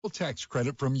tax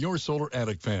credit from your solar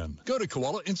attic fan. Go to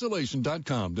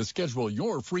koalainsulation.com to schedule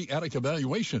your free attic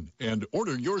evaluation and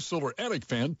order your solar attic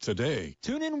fan today.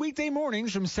 Tune in weekday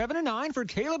mornings from 7 to 9 for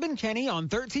Caleb and Kenny on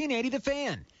 1380 The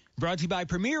Fan. Brought to you by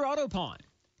Premier Auto Pawn.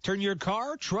 Turn your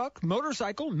car, truck,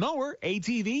 motorcycle, mower,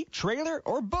 ATV, trailer,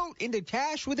 or boat into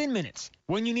cash within minutes.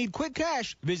 When you need quick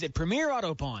cash, visit Premier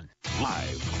Auto Pawn.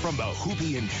 Live from the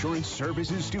Hoopy Insurance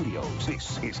Services Studios,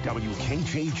 this is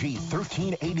WKJG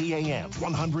 1380 AM,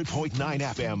 100.9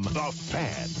 FM, The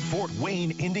Fan, Fort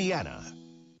Wayne, Indiana.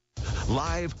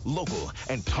 Live, local,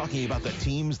 and talking about the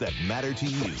teams that matter to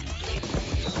you.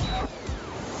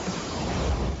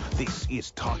 This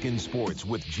is Talkin Sports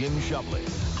with Jim Shovlin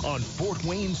on Fort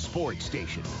Wayne Sports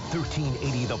Station,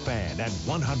 1380 The Fan and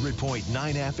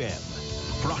 100.9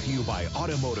 FM. Brought to you by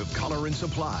Automotive Color and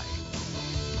Supply.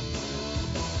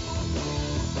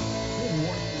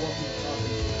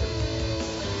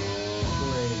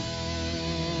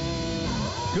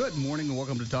 Good morning and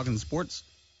welcome to Talkin Sports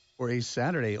for a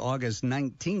Saturday, August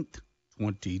 19th,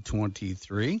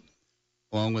 2023.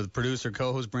 Along with producer,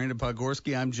 co-host Brandon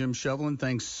Podgorski, I'm Jim Shovlin.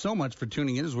 Thanks so much for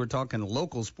tuning in as we're talking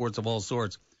local sports of all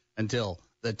sorts until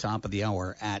the top of the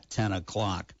hour at 10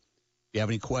 o'clock. If you have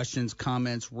any questions,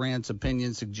 comments, rants,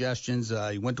 opinions, suggestions,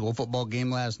 you went to a football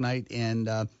game last night and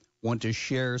want to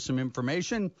share some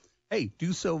information, hey,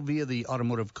 do so via the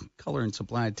Automotive Color and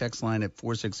Supply text line at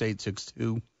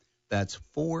 46862. That's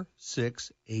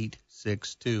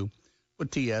 46862.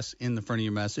 Put TS in the front of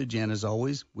your message. And as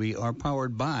always, we are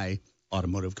powered by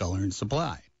Automotive Color and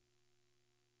Supply.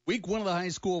 Week one of the high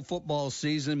school football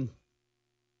season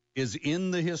is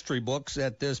in the history books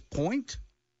at this point,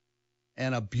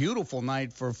 and a beautiful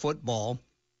night for football.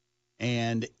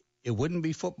 And it wouldn't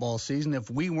be football season if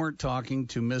we weren't talking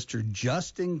to Mr.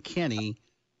 Justin Kenny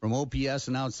from OPS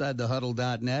and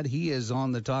OutsideTheHuddle.net. He is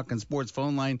on the Talkin Sports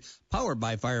phone line, powered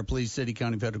by Fire Police City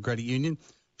County Federal Credit Union.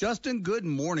 Justin, good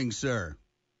morning, sir.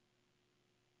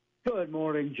 Good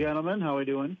morning, gentlemen. How are we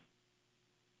doing?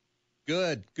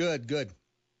 Good.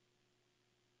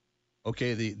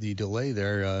 Okay, the delay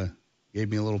there gave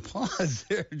me a little pause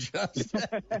there, Justin.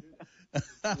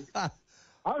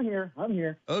 I'm here.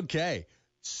 Okay,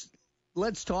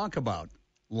 let's talk about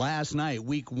last night,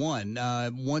 week one.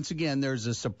 Once again, there's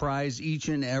a surprise each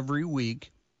and every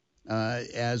week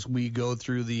as we go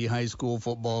through the high school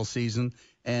football season,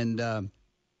 and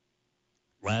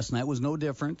last night was no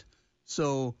different.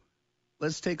 So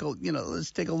let's take a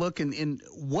look in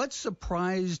what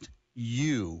surprised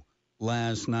you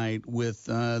last night with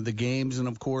the games, and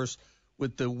of course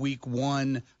with the week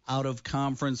one out of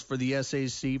conference for the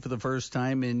SAC for the first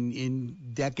time in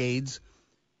decades.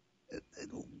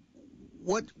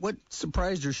 What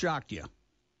surprised or shocked you?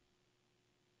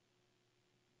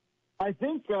 I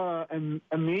think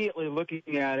immediately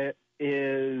looking at it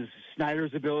is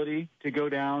Snyder's ability to go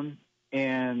down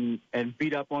and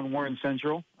beat up on Warren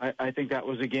Central. I think that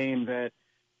was a game that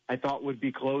I thought would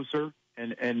be closer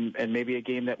and maybe a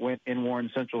game that went in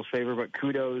Warren Central's favor, but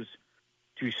kudos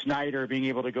to Snyder being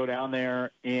able to go down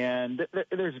there. And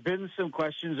there's been some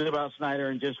questions about Snyder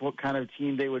and just what kind of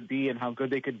team they would be and how good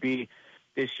they could be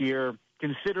this year,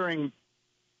 considering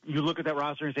you look at that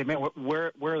roster and say, man,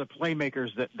 where are the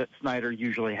playmakers that Snyder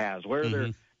usually has? Where are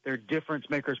their difference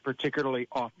makers, particularly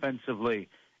offensively?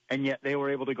 And yet they were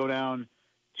able to go down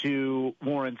to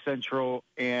Warren Central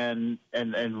and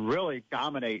really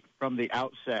dominate from the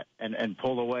outset and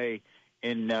pull away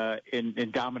in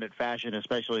dominant fashion,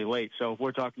 especially late. So if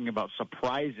we're talking about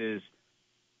surprises,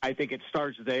 I think it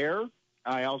starts there.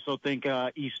 I also think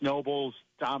East Noble's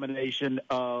domination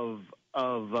of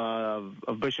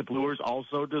Bishop Luers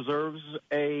also deserves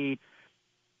maybe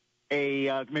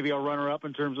a runner-up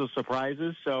in terms of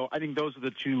surprises. So I think those are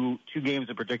the two games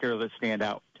in particular that stand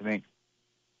out to me.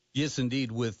 Yes,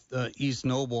 indeed, with East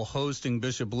Noble hosting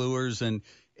Bishop Luers. And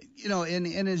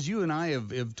as you and I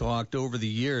have talked over the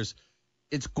years,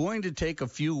 it's going to take a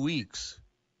few weeks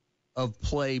of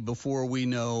play before we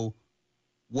know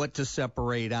what to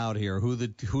separate out here, who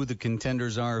the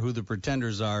contenders are, who the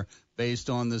pretenders are, based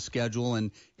on the schedule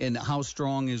and how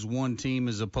strong is one team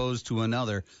as opposed to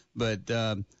another. But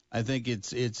I think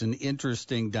it's an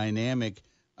interesting dynamic.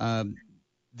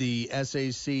 The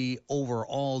SAC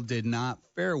overall did not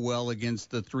fare well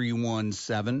against the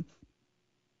 3-1-7.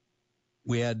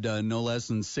 We had no less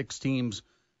than 6 teams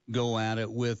go at it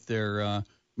with their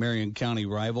Marion County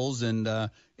rivals,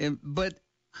 but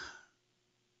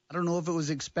I don't know if it was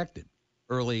expected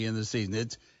early in the season.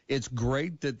 It's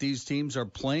great that these teams are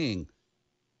playing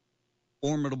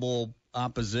formidable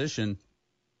opposition,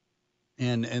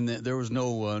 and there was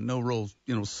no real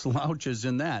slouches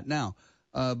in that. Now,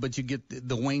 but you get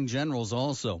the Wayne Generals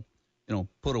also,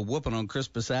 put a whooping on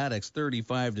Crispus Attucks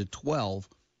 35-12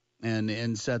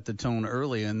 and set the tone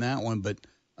early in that one. But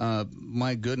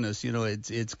my goodness,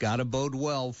 it's got to bode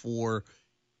well for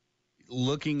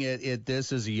looking at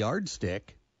this as a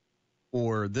yardstick,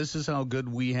 or this is how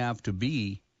good we have to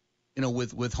be,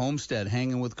 with Homestead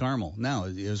hanging with Carmel. Now,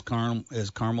 is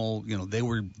Carmel, they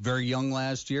were very young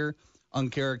last year,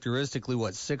 uncharacteristically,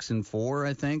 6-4,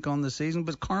 I think, on the season,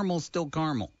 but Carmel's still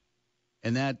Carmel.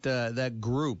 And that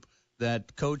group,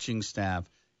 that coaching staff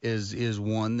is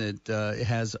one that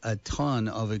has a ton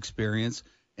of experience,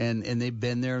 and they've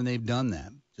been there and they've done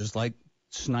that. Just like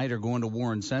Snyder going to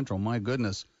Warren Central. My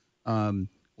goodness,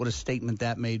 what a statement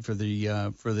that made for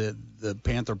the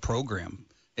Panther program.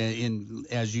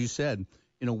 As you said,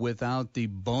 without the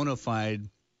bona fide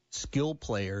skill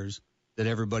players that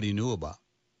everybody knew about.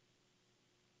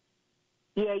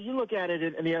 Yeah, you look at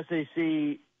it in the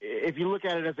SAC. If you look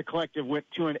at it as a collective, went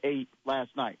 2-8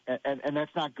 last night, and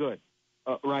that's not good,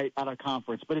 right, out of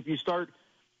conference. But if you start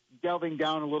delving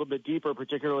down a little bit deeper,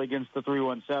 particularly against the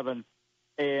 3-1-7,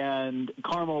 and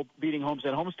Carmel beating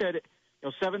Homestead,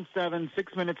 7-7,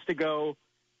 6 minutes to go,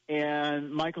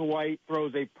 and Michael White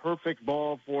throws a perfect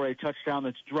ball for a touchdown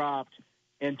that's dropped,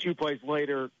 and 2 plays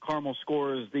later, Carmel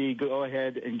scores the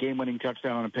go-ahead and game-winning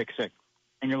touchdown on a pick six.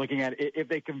 And you're looking at if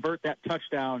they convert that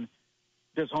touchdown,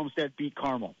 does Homestead beat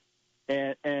Carmel?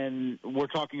 And we're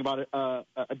talking about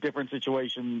a different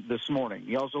situation this morning.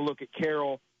 You also look at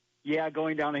Carroll,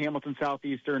 going down to Hamilton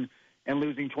Southeastern and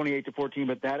losing 28-14,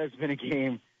 but that has been a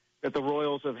game that the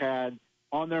Royals have had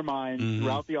on their mind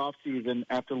throughout the offseason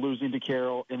after losing to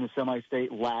Carroll in the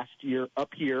semi-state last year up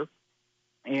here.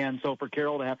 And so for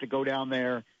Carroll to have to go down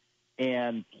there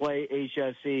and play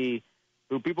HSE,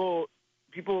 who people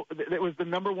that was the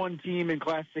number one team in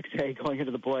Class 6A going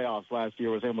into the playoffs last year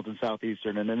was Hamilton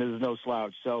Southeastern, and then there's no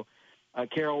slouch. So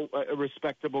Carroll, a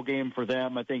respectable game for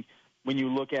them. I think when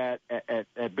you look at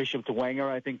Bishop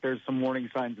Dwenger, I think there's some warning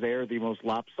signs there. The most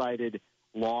lopsided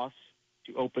loss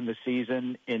to open the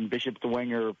season in Bishop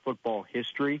Dwenger football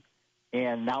history.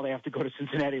 And now they have to go to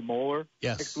Cincinnati Moeller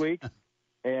next week.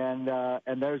 And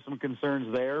there's some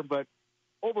concerns there. But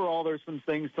overall, there's some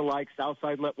things to like.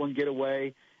 Southside let one get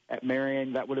away at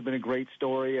Marion. That would have been a great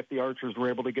story if the Archers were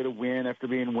able to get a win after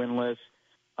being winless.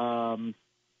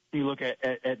 You look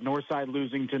at Northside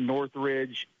losing to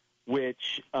Northridge,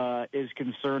 which is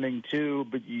concerning too.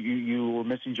 But you were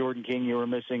missing Jordan King, you were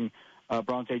missing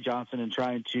Bronte Johnson, and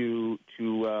trying to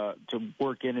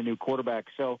work in a new quarterback.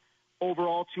 So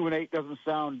overall, 2-8 doesn't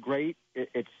sound great.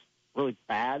 It's really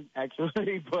bad,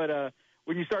 actually. But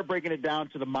when you start breaking it down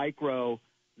to the micro,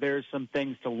 there's some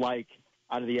things to like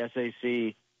out of the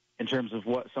SAC in terms of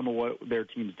what their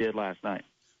teams did last night.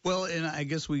 Well, and I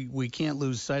guess we can't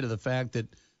lose sight of the fact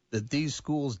that these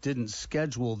schools didn't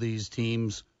schedule these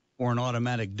teams for an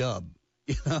automatic dub.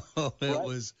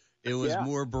 It was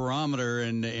more barometer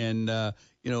and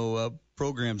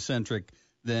program centric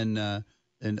than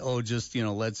let's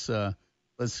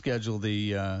schedule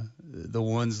the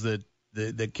ones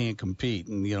that can't compete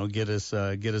and get us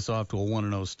off to a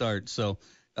 1-0 start. So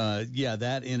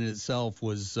that in itself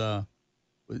was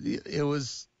it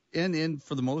was. And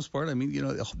for the most part, I mean,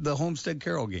 the Homestead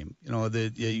Carroll game,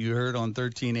 that you heard on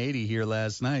 1380 here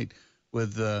last night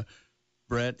with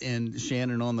Brett and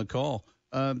Shannon on the call,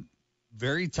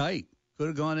 very tight. Could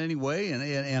have gone any way,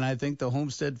 and I think the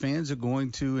Homestead fans are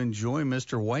going to enjoy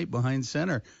Mr. White behind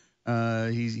center.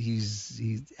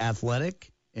 He's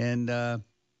athletic and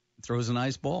throws a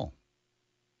nice ball.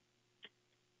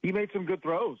 He made some good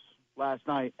throws last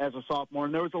night as a sophomore,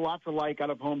 and there was a lot to like out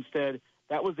of Homestead.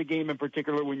 That was the game in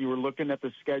particular when you were looking at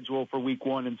the schedule for week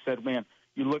one and said, man,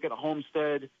 you look at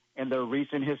Homestead and their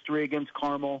recent history against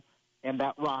Carmel and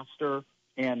that roster,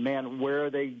 and, man, where are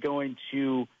they going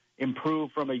to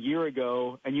improve from a year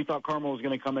ago? And you thought Carmel was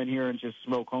going to come in here and just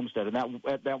smoke Homestead, and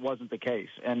that wasn't the case.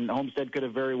 And Homestead could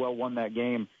have very well won that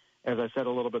game, as I said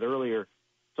a little bit earlier.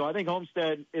 So I think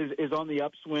Homestead is on the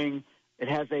upswing. It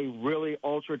has a really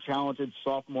ultra-talented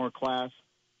sophomore class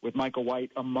with Michael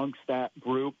White amongst that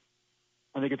group.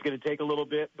 I think it's going to take a little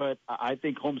bit, but I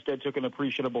think Homestead took an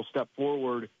appreciable step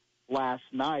forward last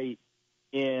night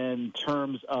in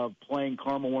terms of playing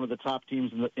Carmel, one of the top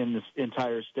teams in this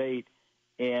entire state,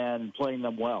 and playing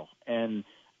them well. And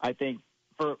I think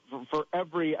for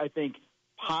every,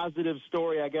 positive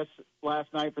story, I guess,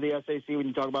 last night for the SAC, when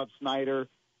you talk about Snyder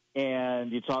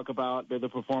and you talk about the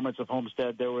performance of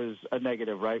Homestead, there was a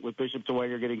negative, right, with Bishop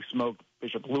Dwenger getting smoked,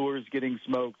 Bishop Luers getting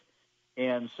smoked.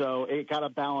 And so it kind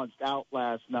of balanced out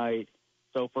last night.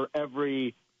 So for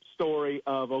every story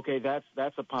of, okay,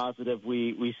 that's a positive,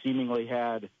 we seemingly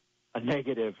had a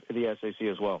negative in the SAC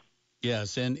as well.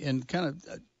 Yes, and kind of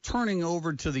turning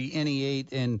over to the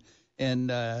NE8 and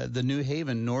the New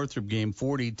Haven Northrop game,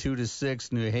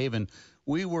 42-6 New Haven.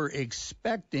 We were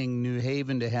expecting New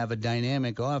Haven to have a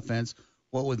dynamic offense.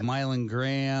 What with Mylan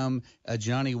Graham,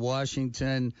 Johnny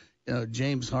Washington,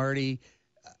 James Hardy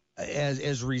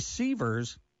as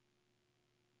receivers,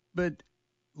 but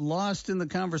lost in the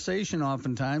conversation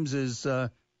oftentimes is,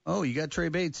 you got Trey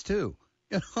Bates too.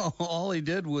 All he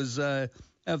did was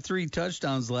have 3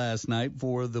 touchdowns last night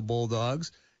for the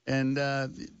Bulldogs, and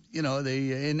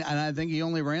and I think he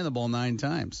only ran the ball 9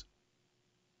 times.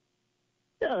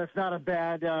 Yeah, that's not a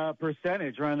bad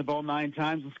percentage, running the ball 9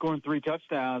 times and scoring 3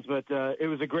 touchdowns. But it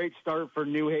was a great start for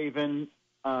New Haven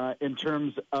in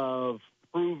terms of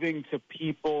proving to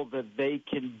people that they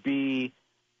can be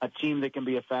a team that can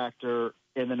be a factor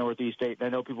in the Northeast 8. And I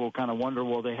know people kind of wonder,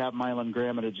 well, they have Mylan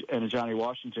Graham and a Johnny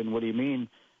Washington. What do you mean?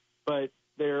 But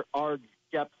there are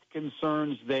depth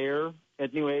concerns there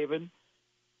at New Haven.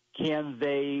 Can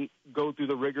they go through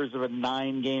the rigors of a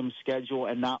 9-game schedule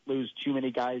and not lose too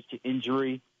many guys to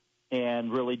injury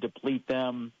and really deplete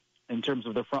them in terms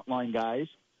of their frontline guys?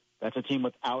 That's a team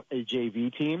without a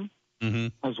JV team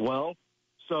as well.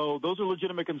 So those are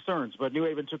legitimate concerns. But New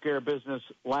Haven took care of business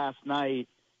last night,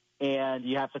 and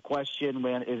you have to question,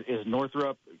 is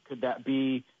Northrop, could that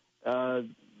be the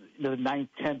 9th,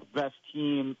 10th best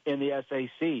team in the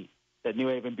SAC that New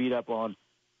Haven beat up on?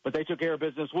 But they took care of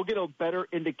business. We'll get a better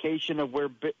indication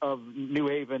of New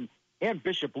Haven and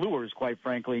Bishop Luers, quite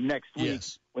frankly, next week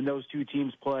when those 2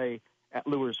 teams play at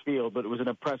Luers Field. But it was an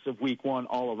impressive week 1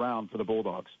 all around for the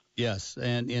Bulldogs. Yes,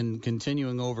 and in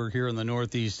continuing over here in the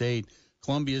Northeast 8,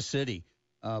 Columbia City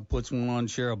puts one on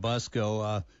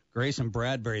Cherubusco. Grayson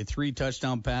Bradbury, 3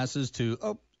 touchdown passes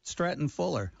to Stratton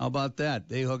Fuller. How about that?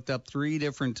 They hooked up 3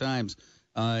 different times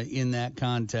in that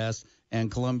contest. And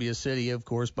Columbia City, of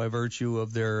course, by virtue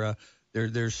of their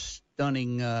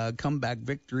stunning comeback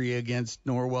victory against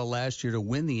Norwell last year to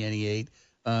win the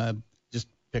NE8, just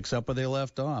picks up where they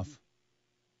left off.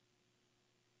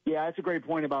 Yeah, that's a great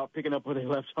point about picking up where they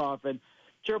left off. And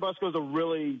Cherubusco is a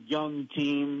really young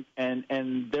team, and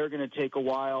they're going to take a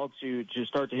while to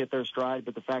start to hit their stride.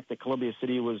 But the fact that Columbia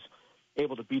City was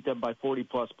able to beat them by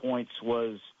 40-plus points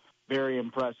was very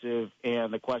impressive.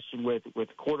 And the question with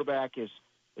quarterback is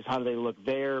how do they look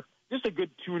there? Just a good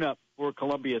tune-up for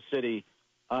Columbia City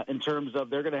in terms of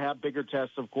they're going to have bigger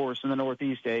tests, of course, in the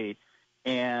Northeast 8.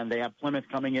 And they have Plymouth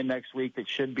coming in next week that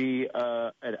should be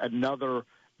another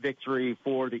victory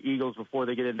for the Eagles before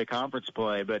they get into conference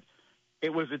play. But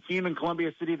it was a team in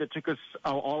Columbia City that took us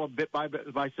all a bit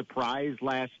by surprise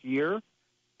last year.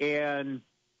 And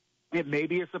it may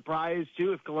be a surprise,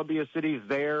 too, if Columbia City's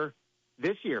there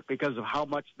this year because of how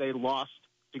much they lost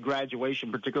to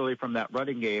graduation, particularly from that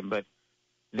running game. But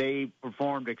they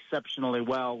performed exceptionally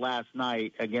well last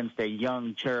night against a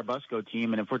young Cherubusco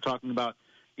team. And if we're talking about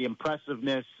the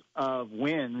impressiveness of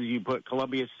wins, you put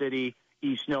Columbia City,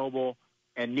 East Noble,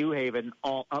 and New Haven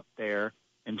all up there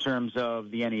in terms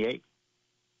of the NE8.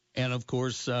 And, of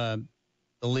course, the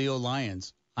Leo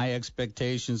Lions, high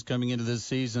expectations coming into this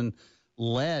season,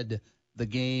 led the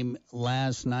game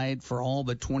last night for all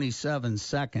but 27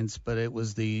 seconds, but it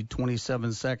was the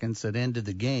 27 seconds that ended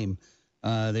the game.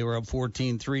 They were up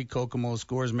 14-3. Kokomo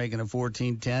scores, making it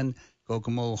 14-10.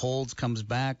 Kokomo holds, comes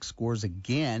back, scores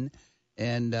again,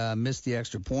 and missed the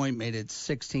extra point, made it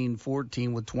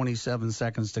 16-14 with 27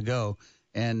 seconds to go.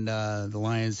 And the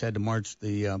Lions had to march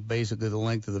basically the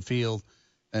length of the field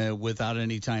without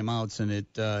any timeouts, and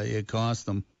it cost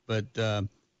them. But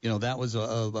that was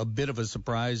a bit of a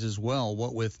surprise as well.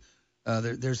 What with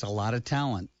there's a lot of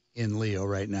talent in Leo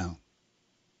right now.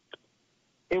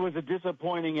 It was a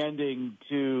disappointing ending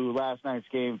to last night's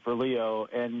game for Leo,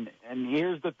 and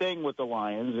here's the thing with the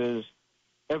Lions is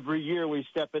every year we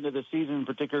step into the season,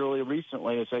 particularly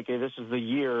recently, it's like, okay, this is the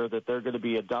year that they're going to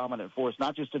be a dominant force,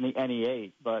 not just in the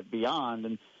NE8, but beyond.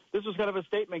 And this was kind of a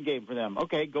statement game for them.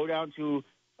 Okay, go down to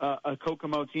a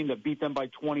Kokomo team that beat them by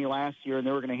 20 last year, and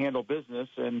they were going to handle business,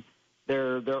 and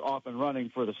they're off and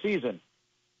running for the season.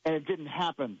 And it didn't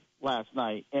happen last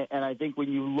night. And I think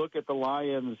when you look at the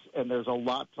Lions, and there's a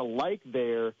lot to like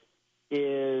there,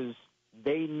 is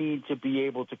they need to be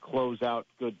able to close out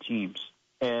good teams.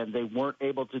 And they weren't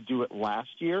able to do it last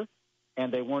year,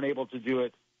 and they weren't able to do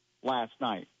it last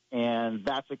night. And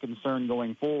that's a concern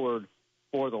going forward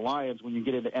for the Lions when you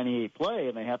get into NE8 play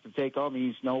and they have to take on the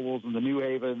East Nobles and the New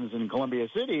Havens and Columbia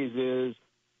Cities is,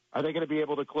 are they going to be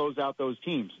able to close out those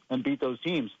teams and beat those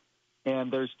teams?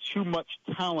 And there's too much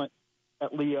talent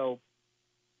at Leo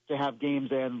to have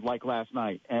games end like last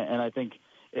night. And I think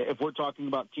if we're talking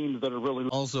about teams that are really.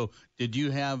 Also, did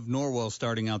you have Norwell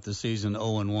starting out the season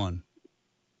 0-1?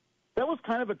 That was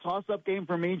kind of a toss-up game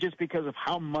for me just because of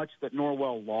how much that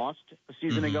Norwell lost a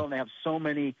season ago, and they have so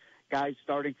many guys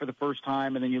starting for the first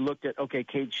time. And then you looked at, okay,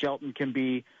 Cade Shelton can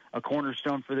be a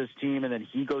cornerstone for this team, and then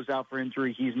he goes out for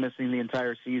injury. He's missing the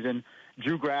entire season.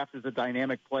 Drew Graft is a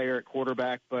dynamic player at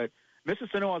quarterback, but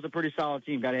Mississippi was a pretty solid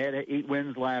team. Got ahead at 8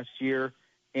 wins last year,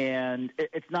 and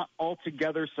it's not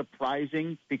altogether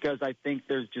surprising because I think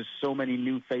there's just so many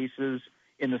new faces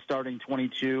in the starting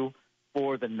 22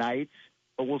 for the Knights.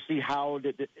 But we'll see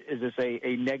is this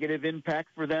a negative impact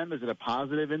for them? Is it a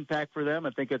positive impact for them?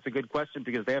 I think that's a good question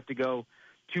because they have to go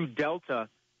to Delta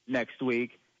next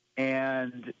week.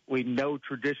 And we know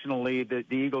traditionally that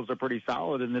the Eagles are pretty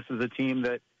solid, and this is a team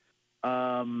that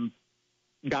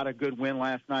got a good win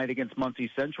last night against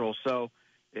Muncie Central. So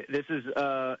this is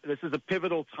a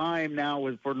pivotal time now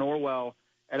for Norwell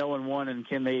at 0-1, and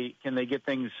can they get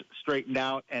things straightened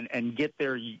out and get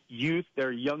their youth,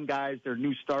 their young guys, their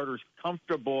new starters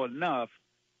comfortable enough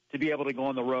to be able to go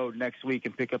on the road next week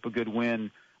and pick up a good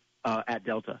win at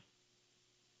Delta.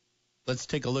 Let's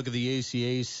take a look at the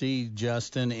ACAC,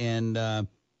 Justin, and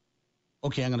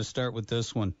okay, I'm going to start with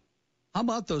this one. How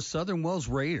about those Southern Wells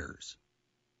Raiders?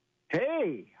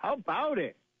 Hey, how about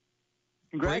it?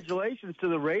 Congratulations to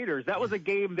the Raiders. That was a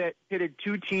game that pitted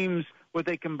two teams with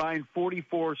a combined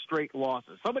 44 straight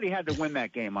losses. Somebody had to win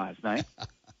that game last night,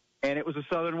 and it was the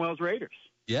Southern Wells Raiders.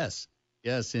 Yes,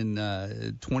 in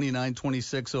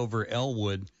 29-26 over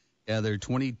Elwood. Yeah, their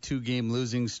 22-game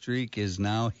losing streak is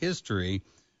now history.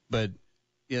 But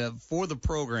for the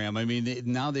program, I mean,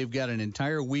 now they've got an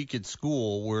entire week at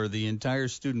school where the entire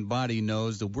student body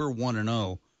knows that we're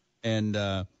 1-0, and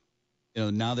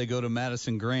now they go to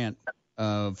Madison Grant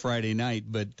Friday night.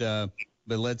 But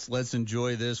let's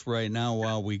enjoy this right now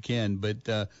while we can.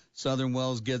 But Southern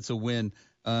Wells gets a win.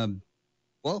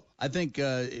 Well, I think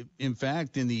in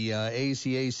fact in the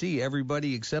ACAC,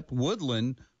 everybody except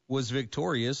Woodland was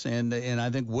victorious, and I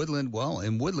think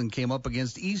Woodland came up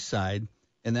against Eastside.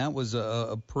 And that was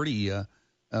a pretty,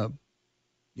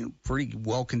 pretty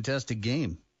well contested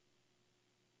game.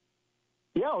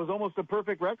 Yeah, it was almost a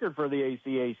perfect record for the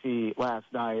ACAC last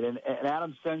night, and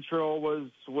Adams Central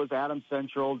was Adams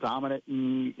Central, dominant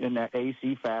in that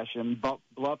AC fashion.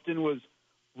 Bluffton was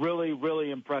really,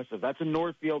 really impressive. That's a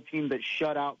Northfield team that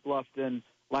shut out Bluffton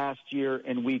last year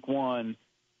in Week 1,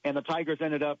 and the Tigers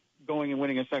ended up going and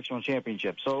winning a sectional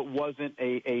championship. So it wasn't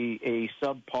a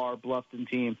subpar Bluffton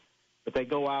team. But they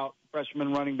go out,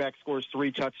 freshman running back scores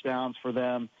 3 touchdowns for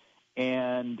them,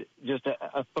 and just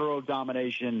a thorough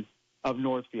domination of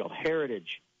Northfield.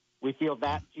 Heritage, we feel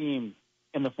that team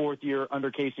in the 4th year under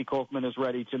Casey Kolkman is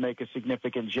ready to make a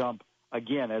significant jump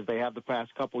again, as they have the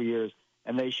past couple years,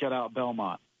 and they shut out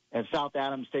Belmont. And South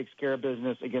Adams takes care of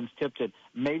business against Tipton.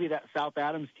 Maybe that South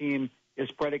Adams team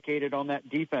is predicated on that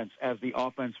defense as the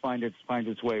offense finds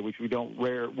its way, which we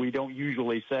don't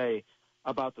usually say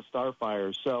about the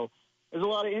Starfires. So there's a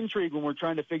lot of intrigue when we're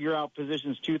trying to figure out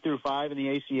positions 2 through 5 in the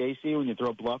ACAC when you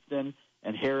throw Bluffton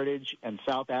and Heritage and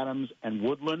South Adams and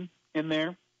Woodland in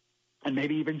there, and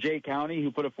maybe even Jay County, who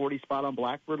put a 40 spot on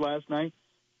Blackford last night.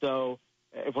 So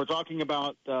if we're talking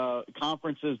about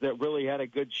conferences that really had a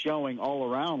good showing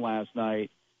all around last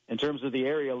night in terms of the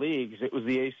area leagues, it was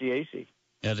the ACAC.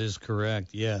 That is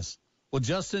correct, yes. Well,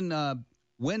 Justin,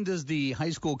 when does the high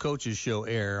school coaches show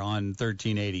air on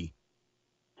 1380?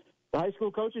 The high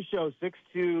school coaches show 6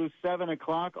 to 7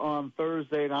 o'clock on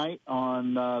Thursday night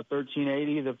on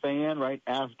 1380 The Fan, right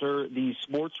after the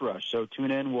Sports Rush. So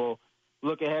tune in. We'll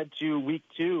look ahead to Week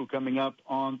 2 coming up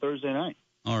on Thursday night.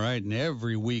 All right, and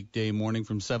every weekday morning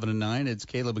from 7 to 9, it's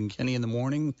Caleb and Kenny in the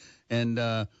morning. And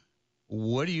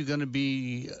what are you going to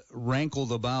be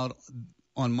rankled about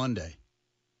on Monday?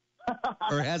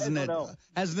 Or hasn't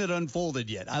it unfolded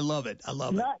yet? I love it.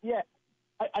 Not yet.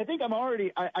 I think I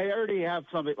already have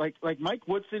something like Mike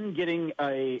Woodson getting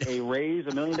a raise,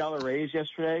 $1 million raise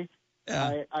yesterday.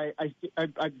 Yeah.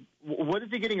 What is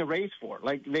he getting a raise for?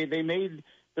 Like they made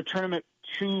the tournament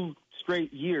 2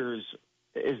 straight years.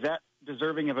 Is that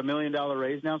deserving of $1 million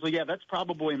raise now? So yeah, that's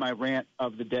probably my rant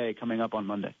of the day coming up on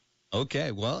Monday.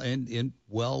 Okay, well, and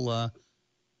well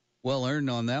earned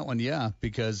on that one, yeah,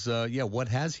 because what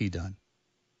has he done?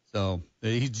 So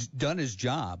he's done his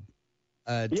job.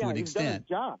 To an extent,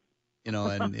 done his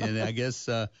and job. I guess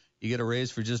you get a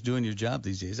raise for just doing your job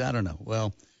these days. I don't know.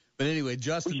 Well, but anyway,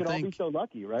 Justin, we should all be so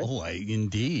lucky, right? Oh,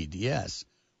 indeed, yes.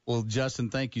 Well,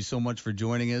 Justin, thank you so much for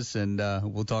joining us, and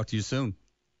we'll talk to you soon.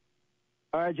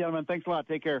 All right, gentlemen, thanks a lot.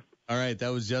 Take care. All right,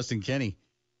 that was Justin Kenny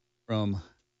from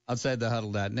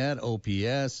OutsideTheHuddle.net,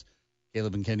 OPS.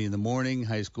 Caleb and Kenny in the morning,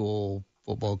 high school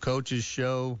football coaches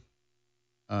show.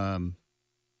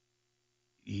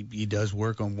 He does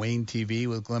work on Wayne TV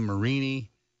with Glenn Marini.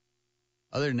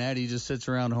 Other than that, he just sits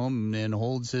around home and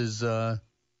holds his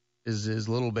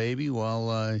little baby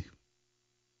while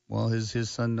his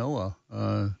son Noah.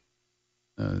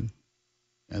 I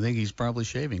think he's probably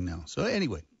shaving now. So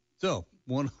anyway,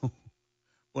 one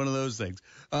of those things.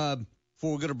 Before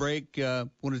we go to break, I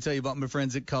want to tell you about my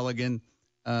friends at Culligan.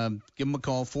 Give them a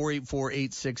call,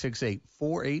 484-8668,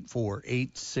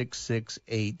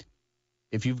 484-8668.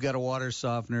 If you've got a water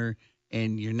softener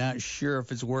and you're not sure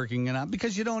if it's working or not,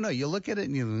 because you don't know. You look at it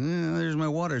and there's my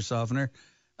water softener.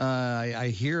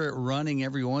 I hear it running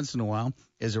every once in a while.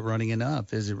 Is it running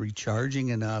enough? Is it recharging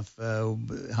enough?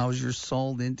 How's your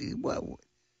salt? Well,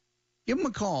 give them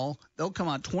a call. They'll come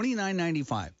out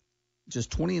 $29.95, just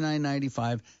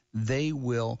 $29.95. They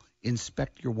will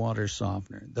inspect your water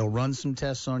softener. They'll run some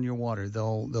tests on your water.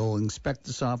 They'll inspect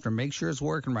the softener, make sure it's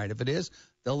working right. If it is,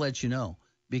 they'll let you know,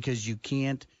 because you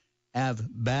can't have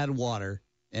bad water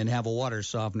and have a water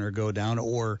softener go down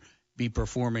or be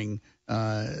performing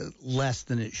less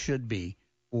than it should be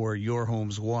for your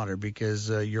home's water, because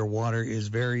your water is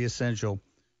very essential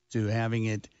to having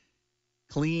it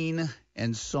clean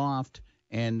and soft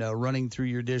and running through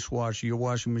your dishwasher, your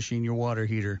washing machine, your water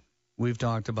heater. We've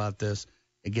talked about this.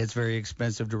 It gets very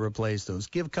expensive to replace those.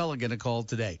 Give Culligan a call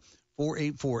today,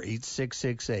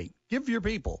 484-8668. Give your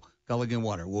people Culligan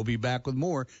Water. We'll be back with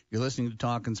more. You're listening to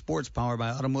Talkin Sports, powered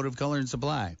by Automotive Color and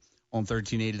Supply on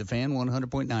 1380 The Fan,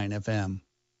 100.9 FM.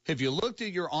 Have you looked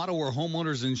at your auto or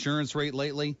homeowner's insurance rate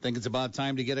lately? Think it's about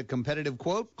time to get a competitive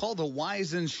quote? Call the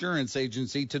Wise Insurance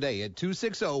Agency today at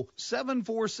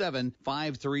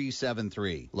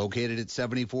 260-747-5373. Located at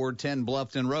 7410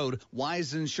 Bluffton Road,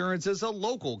 Wise Insurance is a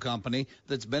local company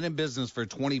that's been in business for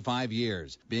 25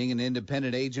 years. Being an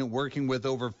independent agent working with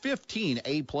over 15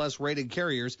 A-plus rated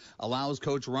carriers allows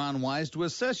Coach Ron Wise to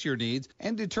assess your needs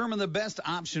and determine the best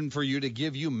option for you to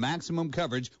give you maximum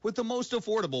coverage with the most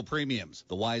affordable premiums.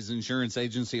 The Wise Insurance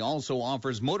Agency also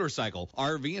offers motorcycle,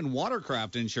 RV, and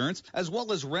watercraft insurance, as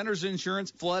well as renter's insurance,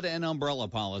 flood, and umbrella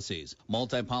policies.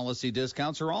 Multi-policy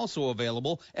discounts are also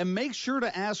available, and make sure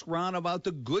to ask Ron about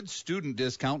the good student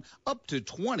discount up to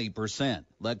 20%.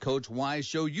 Let Coach Wise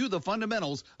show you the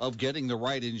fundamentals of getting the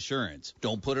right insurance.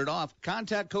 Don't put it off.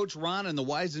 Contact Coach Ron and the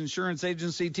Wise Insurance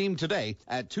Agency team today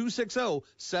at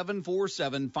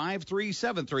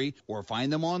 260-747-5373 or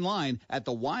find them online at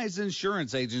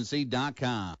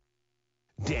thewiseinsuranceagency.com.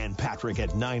 Dan Patrick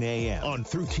at 9 a.m. on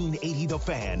 1380 The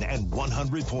Fan and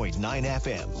 100.9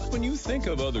 FM. When you think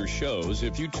of other shows,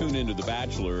 if you tune into The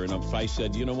Bachelor and if I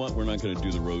said, you know what, we're not going to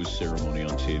do the rose ceremony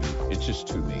on TV, it's just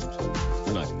too mean. So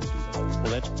we're not going to do that.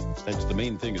 Well, that's the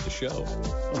main thing of the show.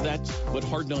 Well, that's what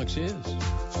Hard Knocks is.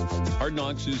 Hard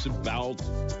Knocks is about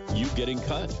you getting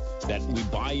cut, that we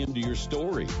buy into your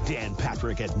story. Dan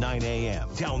Patrick at 9 a.m.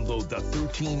 Download the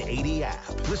 1380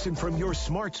 app. Listen from your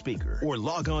smart speaker or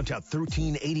log on to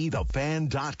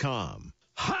 1380thefan.com.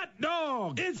 Hot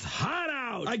dog! It's hot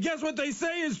out! I guess what they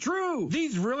say is true.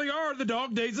 These really are the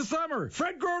dog days of summer.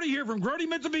 Fred Grody here from Grody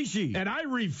Mitsubishi, and I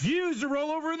refuse to roll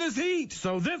over in this heat.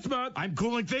 So this month, I'm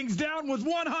cooling things down with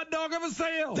one hot dog of a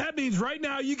sale. That means right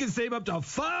now you can save up to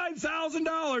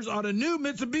 $5,000 on a new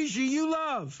Mitsubishi you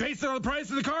love, based on the price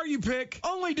of the car you pick,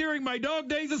 only during my dog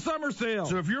days of summer sale.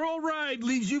 So if your old ride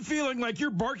leaves you feeling like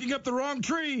you're barking up the wrong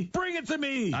tree, bring it to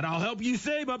me, and I'll help you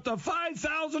save up to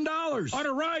 $5,000 on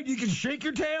a ride you can shake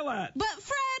your tail at. But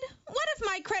Fred, what if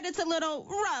my credit's a little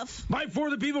rough? My For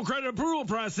the People credit approval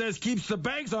process keeps the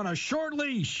banks on a short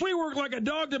leash. We work like a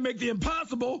dog to make the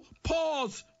impossible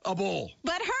pause-able.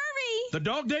 But hurry! The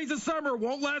dog days of summer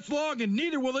won't last long, and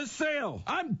neither will this sale.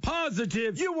 I'm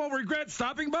positive you won't regret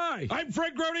stopping by. I'm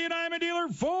Fred Grody, and I am a dealer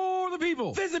for the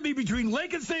people. Visit me between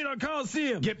Lake and State on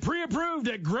Coliseum. Get pre-approved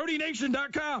at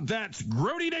GrodyNation.com. That's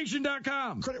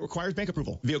GrodyNation.com. Credit requires bank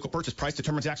approval. Vehicle purchase price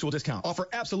determines actual discount. Offer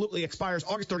absolutely expires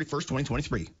August 31st,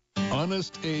 2023.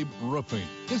 Honest Abe Roofing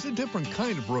is a different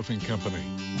kind of roofing company.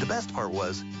 The best part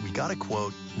was we got a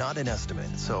quote, not an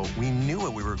estimate, so we knew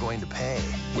what we were going to pay.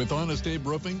 With Honest Abe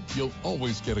Roofing, you'll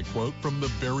always get a quote from the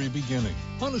very beginning.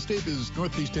 Honest Abe is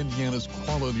Northeast Indiana's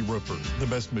quality roofer. The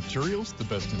best materials, the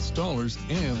best installers,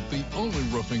 and the only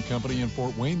roofing company in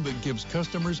Fort Wayne that gives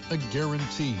customers a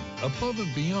guarantee above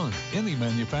and beyond any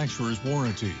manufacturer's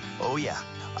warranty. Oh, yeah.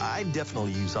 I'd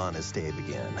definitely use Honest Abe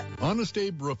again. Honest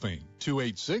Abe Roofing,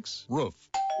 286-ROOF.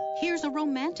 Here's a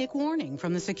romantic warning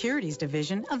from the Securities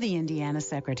Division of the Indiana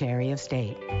Secretary of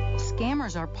State.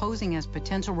 Scammers are posing as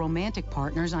potential romantic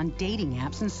partners on dating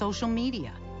apps and social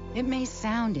media. It may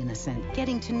sound innocent,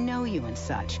 getting to know you and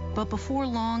such, but before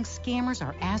long, scammers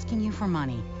are asking you for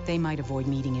money. They might avoid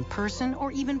meeting in person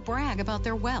or even brag about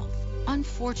their wealth.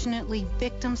 Unfortunately,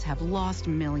 victims have lost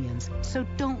millions, so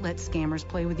don't let scammers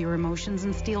play with your emotions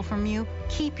and steal from you.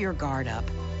 Keep your guard up.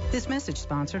 This message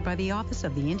sponsored by the Office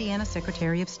of the Indiana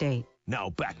Secretary of State.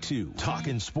 Now back to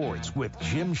Talkin Sports with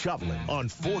Jim Shovelin on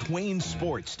Fort Wayne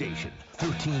Sports Station,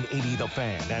 1380 The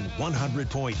Fan and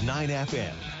 100.9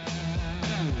 FM.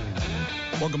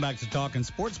 Welcome back to Talkin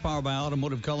Sports, powered by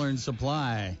Automotive Color and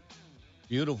Supply.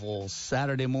 Beautiful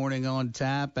Saturday morning on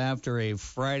tap after a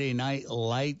Friday night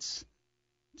lights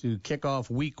to kick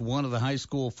off week 1 of the high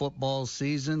school football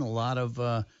season. A lot of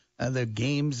the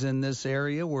games in this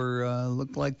area were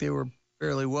looked like they were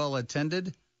fairly well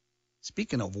attended.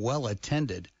 Speaking of well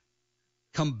attended,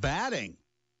 combating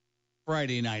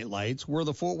Friday night lights were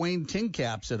the Fort Wayne Tin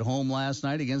Caps at home last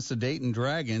night against the Dayton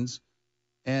Dragons.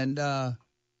 And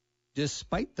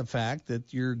despite the fact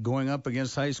that you're going up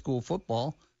against high school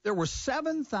football, there were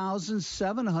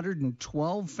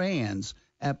 7,712 fans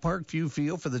at Parkview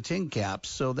Field for the Tin Caps.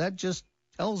 So that just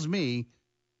tells me,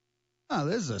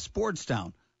 this is a sports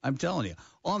town. I'm telling you.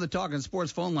 On the Talkin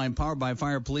Sports phone line, powered by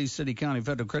Fire, Police, City, County,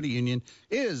 Federal Credit Union,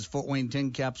 is Fort Wayne Tin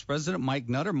Caps President Mike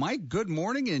Nutter. Mike, good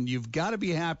morning, and you've got to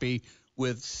be happy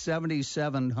with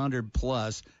 7,700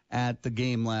 plus at the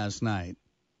game last night.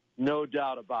 No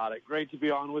doubt about it. Great to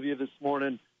be on with you this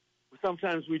morning.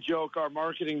 Sometimes we joke our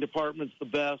marketing department's the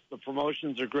best. The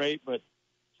promotions are great, but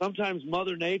sometimes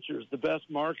Mother Nature's the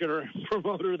best marketer and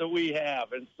promoter that we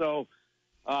have. And so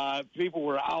people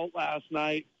were out last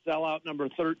night, sellout number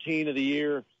 13 of the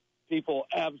year. People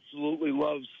absolutely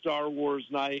love Star Wars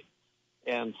night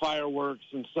and fireworks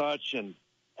and such, and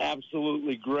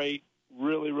absolutely great,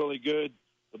 really, really good.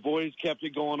 The boys kept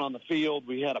it going on the field.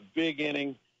 We had a big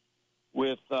inning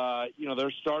with,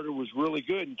 their starter was really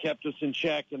good and kept us in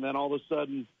check. And then all of a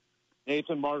sudden,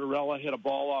 Nathan Margarella hit a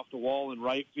ball off the wall in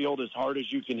right field as hard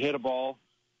as you can hit a ball.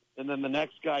 And then the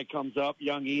next guy comes up,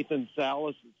 young Ethan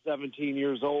Salas, 17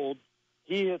 years old.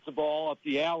 He hits a ball up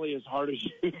the alley as hard as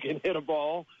you can hit a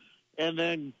ball. And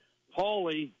then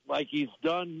Paulie, like he's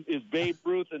done his Babe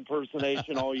Ruth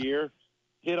impersonation all year,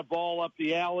 hit a ball up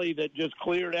the alley that just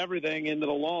cleared everything into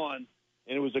the lawn.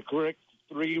 And it was a correct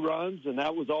 3 runs, and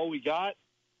that was all we got,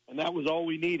 and that was all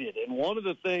we needed. And one of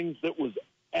the things that was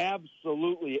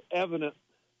absolutely evident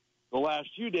the last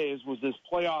few days was this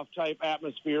playoff-type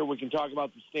atmosphere. We can talk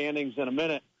about the standings in a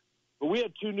minute. But we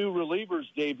had 2 new relievers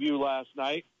debut last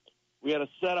night. We had a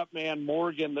setup man,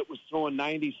 Morgan, that was throwing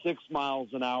 96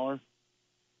 miles an hour.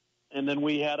 And then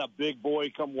we had a big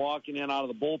boy come walking in out of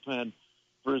the bullpen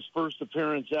for his first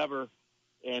appearance ever,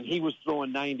 and he was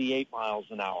throwing 98 miles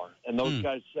an hour. And those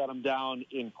guys set him down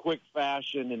in quick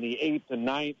fashion in the 8th and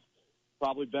 9th.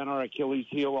 Probably been our Achilles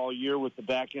heel all year with the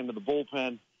back end of the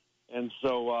bullpen. And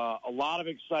so a lot of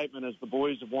excitement as the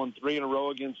boys have won 3 in a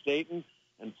row against Dayton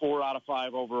and 4 out of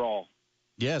 5 overall.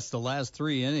 Yes, the last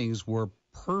 3 innings were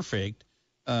perfect.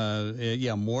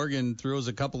 Morgan throws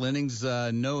a couple innings,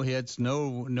 no hits,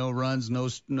 no runs,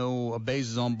 no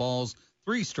bases on balls,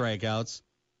 3 strikeouts.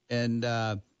 And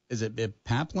is it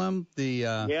Paplum?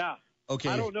 Yeah. Okay.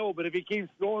 I don't know, but if he keeps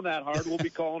throwing that hard, we'll be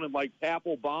calling him like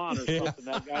Papel Bond or something,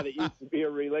 that guy that used to be a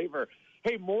reliever.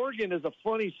 Hey, Morgan is a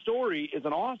funny story, is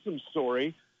an awesome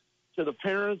story to the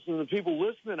parents and the people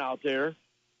listening out there.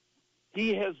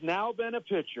 He has now been a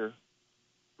pitcher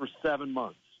for 7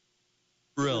 months.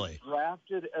 Really? He was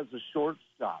drafted as a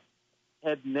shortstop,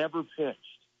 had never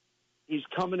pitched. He's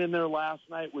coming in there last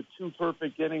night with 2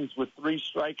 perfect innings with 3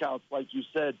 strikeouts, like you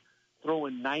said,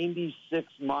 throwing 96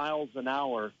 miles an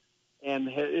hour, and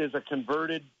is a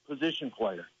converted position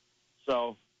player. So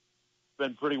it's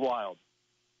been pretty wild.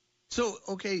 So,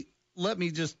 okay, let me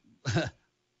just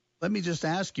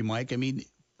ask you, Mike. I mean,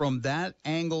 from that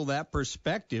angle, that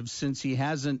perspective, since he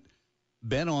hasn't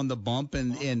been on the bump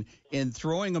and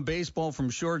throwing a baseball from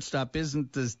shortstop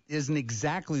isn't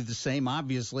exactly the same,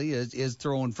 obviously, as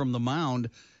throwing from the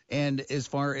mound, and as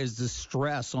far as the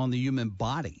stress on the human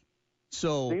body.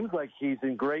 So seems like he's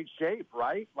in great shape,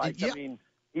 right? I mean,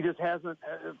 he just hasn't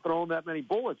thrown that many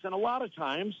bullets. And a lot of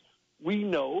times we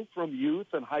know from youth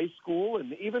and high school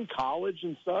and even college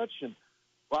and such, and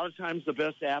a lot of times the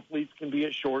best athletes can be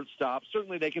at shortstop.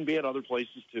 Certainly they can be at other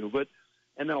places too,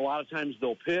 and then a lot of times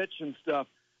they'll pitch and stuff.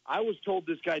 I was told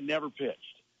this guy never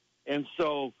pitched. And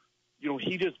so,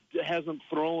 he just hasn't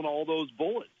thrown all those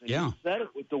bullets. And he said it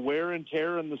with the wear and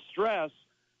tear and the stress.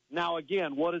 Now,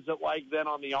 again, what is it like then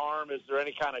on the arm? Is there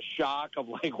any kind of shock of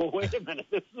like, well, wait a minute,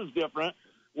 this is different.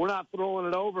 We're not throwing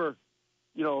it over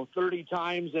 30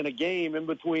 times in a game in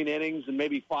between innings and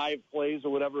maybe 5 plays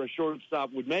or whatever a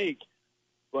shortstop would make.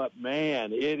 But,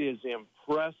 man, it is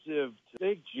impressive to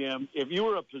think, Jim, if you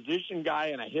were a position guy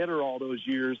and a hitter all those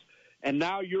years and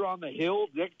now you're on the hill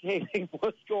dictating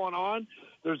what's going on,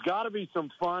 there's got to be some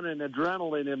fun and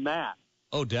adrenaline in that.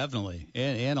 Oh, definitely.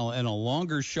 And a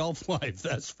longer shelf life,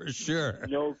 that's for sure.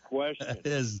 No question. That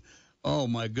is, oh,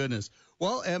 my goodness.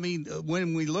 Well, I mean,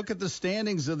 when we look at the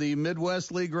standings of the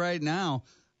Midwest League right now,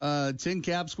 Tin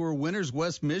Caps were winners.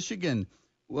 West Michigan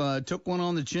took one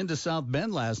on the chin to South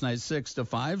Bend last night,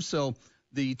 6-5. So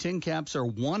the Tin Caps are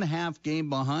 1.5 game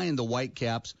behind the White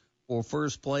Caps for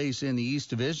first place in the East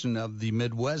Division of the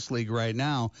Midwest League right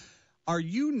now. Are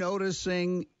you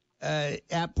noticing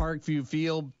at Parkview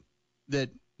Field that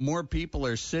more people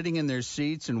are sitting in their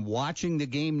seats and watching the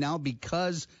game now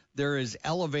because there is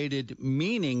elevated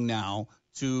meaning now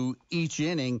to each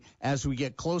inning as we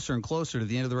get closer and closer to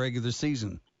the end of the regular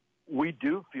season? We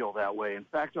do feel that way. In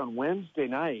fact, on Wednesday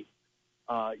night,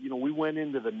 we went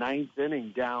into the 9th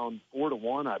inning down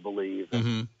 4-1, I believe,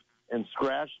 and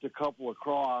scratched a couple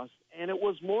across. And it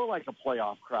was more like a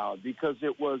playoff crowd because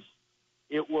it was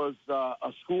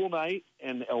a school night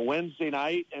and a Wednesday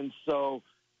night. And so,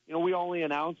 we only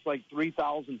announced like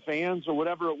 3,000 fans or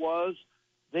whatever it was.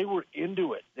 They were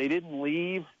into it. They didn't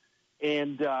leave.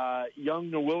 And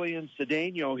young Nowillian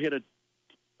Cedeno hit a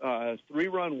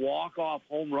 3-run walk-off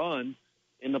home run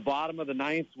in the bottom of the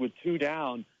 9th with 2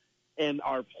 down. And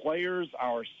our players,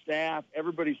 our staff,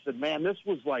 everybody said, man, this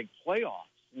was like playoffs.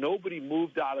 Nobody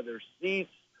moved out of their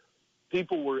seats.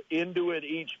 People were into it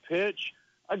each pitch.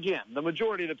 Again, the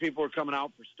majority of the people are coming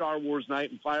out for Star Wars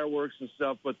night and fireworks and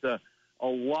stuff, but a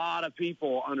lot of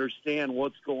people understand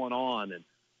what's going on. And,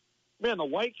 man, the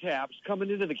Whitecaps coming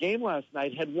into the game last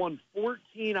night had won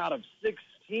 14 out of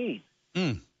 16.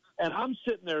 And I'm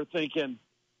sitting there thinking,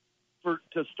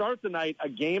 to start the night, a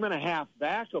game and a half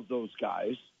back of those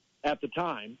guys at the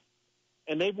time,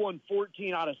 and they've won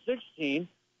 14 out of 16.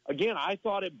 Again, I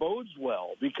thought it bodes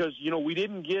well because, we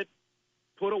didn't get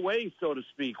put away, so to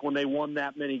speak, when they won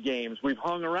that many games. We've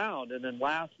hung around, and then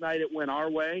last night it went our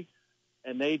way,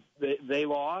 and they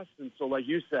lost. And so, like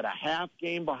you said, a half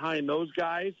game behind those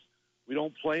guys. We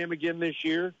don't play them again this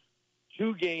year.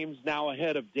 2 games now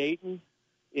ahead of Dayton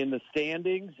in the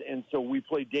standings, and so we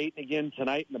play Dayton again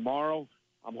tonight and tomorrow.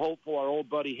 I'm hopeful our old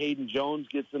buddy Hayden Jones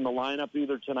gets in the lineup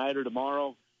either tonight or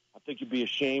tomorrow. I think it'd be a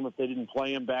shame if they didn't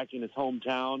play him back in his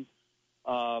hometown.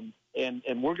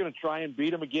 And we're going to try and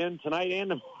beat him again tonight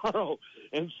and tomorrow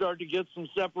and start to get some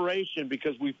separation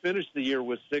because we finished the year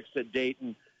with 6 at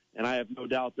Dayton, and I have no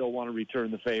doubt they'll want to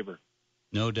return the favor.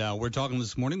 No doubt. We're talking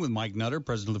this morning with Mike Nutter,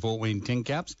 president of the Fort Wayne Tin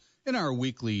Caps, in our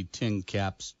weekly Tin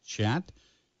Caps chat.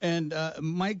 And,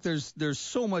 Mike, there's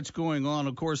so much going on,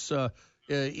 of course,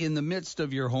 in the midst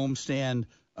of your homestand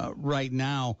right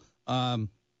now.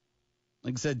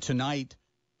 Like I said, tonight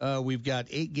we've got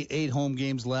 8 home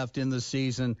games left in the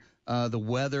season. The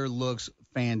weather looks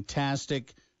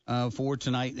fantastic for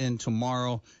tonight and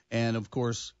tomorrow. And, of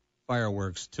course,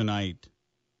 fireworks tonight.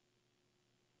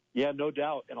 Yeah, no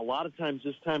doubt. And a lot of times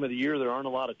this time of the year, there aren't a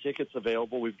lot of tickets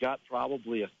available. We've got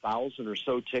probably 1,000 or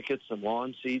so tickets and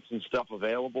lawn seats and stuff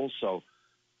available. So,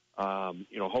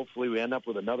 hopefully we end up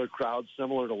with another crowd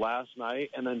similar to last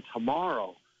night. And then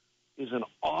tomorrow is an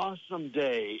awesome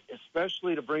day,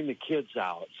 especially to bring the kids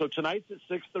out. So tonight's at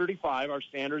 6:35, our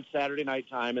standard Saturday night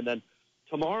time. And then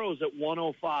tomorrow's at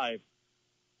 1:05.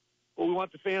 But we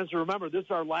want the fans to remember this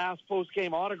is our last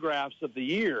post-game autographs of the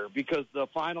year because the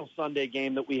final Sunday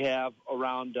game that we have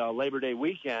around Labor Day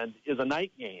weekend is a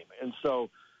night game. And so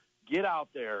get out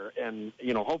there and,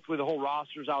 hopefully the whole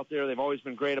roster's out there. They've always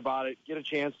been great about it. Get a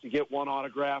chance to get one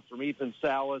autograph from Ethan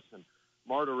Salas and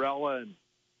Martorella and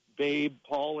Babe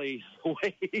Pauly, the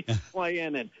way he's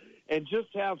playing, and just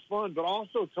have fun. But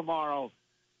also tomorrow,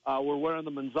 we're wearing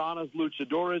the Manzana's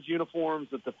Luchadores uniforms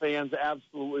that the fans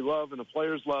absolutely love and the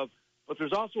players love. But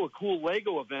there's also a cool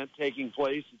Lego event taking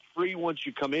place. It's free once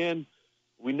you come in.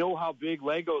 We know how big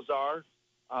Legos are.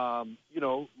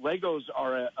 Legos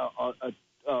are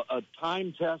a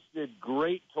time-tested,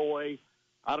 great toy.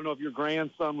 I don't know if your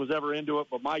grandson was ever into it,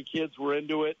 but my kids were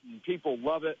into it, and people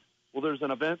love it. Well, there's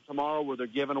an event tomorrow where they're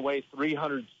giving away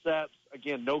 300 sets.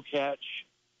 Again, no catch.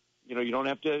 You don't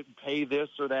have to pay this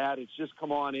or that. It's just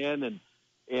come on in,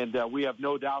 and we have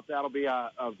no doubt that'll be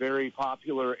a very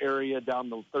popular area down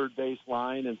the third base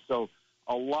line. And so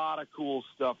a lot of cool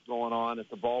stuff going on at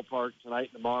the ballpark tonight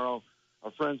and tomorrow.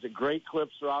 Our friends at Great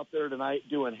Clips are out there tonight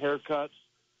doing haircuts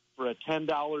for a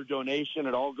 $10 donation.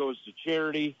 It all goes to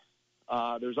charity.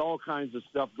 There's all kinds of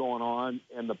stuff going on,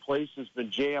 and the place has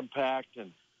been jam-packed.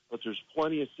 And but there's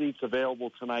plenty of seats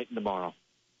available tonight and tomorrow.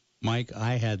 Mike,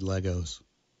 I had Legos.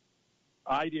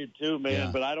 I did too, man,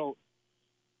 Yeah. but I don't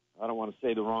want to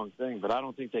say the wrong thing, but I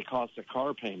don't think they cost a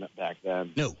car payment back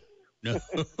then. No.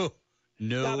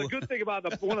 Now, the good thing about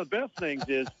one of the best things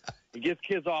is it gets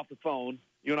kids off the phone.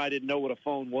 You and I didn't know what a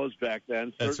phone was back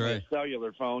then. That's Certainly right. A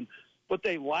cellular phone. But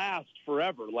they last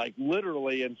forever, like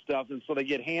literally and stuff, and so they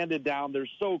get handed down. They're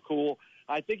so cool.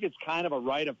 I think it's kind of a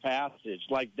rite of passage,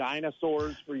 like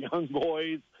dinosaurs for young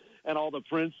boys and all the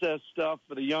princess stuff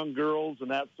for the young girls and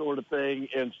that sort of thing.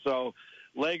 And so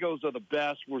Legos are the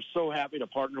best. We're so happy to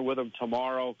partner with them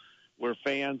tomorrow, where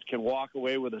fans can walk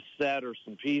away with a set or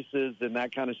some pieces and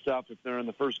that kind of stuff if they're in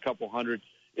the first couple hundred.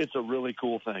 It's a really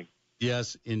cool thing.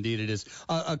 Yes, indeed it is.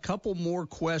 A couple more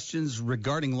questions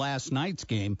regarding last night's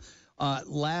game.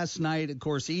 Last night, of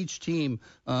course, each team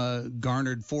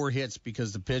garnered 4 hits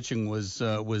because the pitching was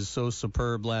so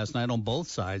superb last night on both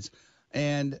sides.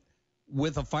 And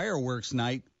with a fireworks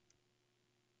night,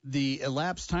 the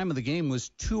elapsed time of the game was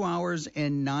 2 hours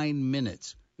and 9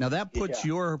 minutes. Now, that puts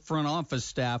your front office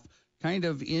staff kind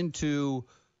of into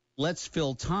let's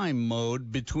fill time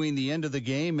mode between the end of the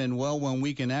game and, well, when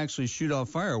we can actually shoot off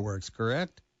fireworks,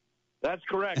 correct? That's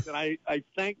correct. And I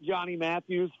thank Johnny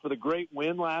Matthews for the great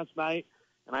win last night.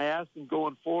 And I asked him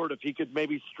going forward if he could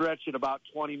maybe stretch it about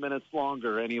 20 minutes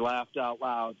longer, and he laughed out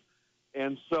loud.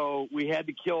 And so we had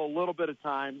to kill a little bit of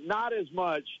time, not as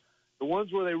much. The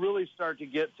ones where they really start to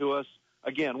get to us,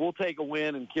 again, we'll take a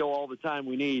win and kill all the time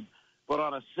we need. But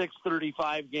on a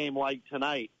 6:35 game like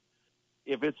tonight,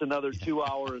 if it's another 2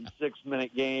 hour and 6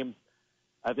 minute game,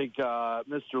 I think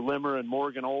Mr. Limmer and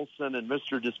Morgan Olson and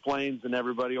Mr. Desplaines and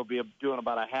everybody will be doing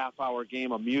about a half-hour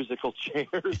game of musical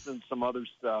chairs and some other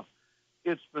stuff.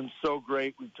 It's been so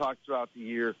great. We've talked throughout the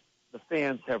year. The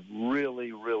fans have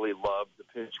really, really loved the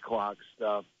pitch clock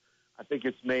stuff. I think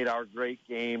it's made our great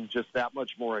game just that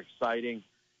much more exciting.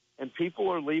 And people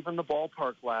are leaving the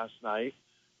ballpark last night.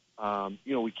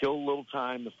 We killed a little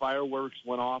time. The fireworks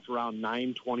went off around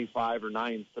 9:25 or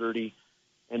 9:30.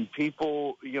 And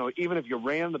people, even if you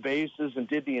ran the bases and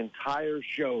did the entire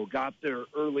show, got there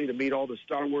early to meet all the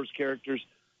Star Wars characters,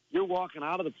 you're walking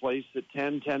out of the place at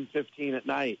 10:15 at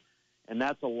night. And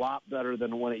that's a lot better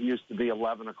than when it used to be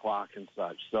 11 o'clock and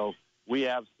such. So we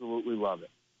absolutely love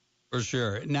it. For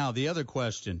sure. Now, the other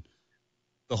question,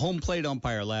 the home plate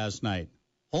umpire last night,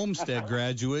 Homestead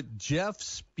graduate Jeff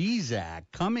Spizak,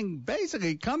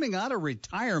 coming out of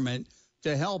retirement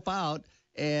to help out.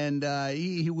 And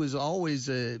he was always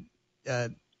an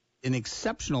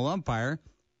exceptional umpire.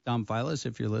 Tom Filas,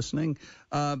 if you're listening.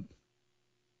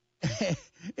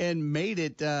 And made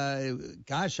it,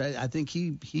 I think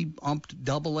he umped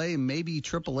AA, maybe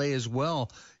AAA as well,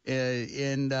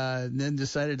 and then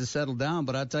decided to settle down.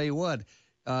 But I'll tell you what,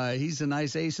 he's a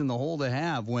nice ace in the hole to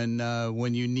have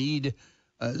when you need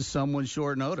someone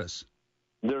short notice.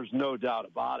 There's no doubt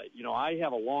about it. I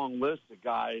have a long list of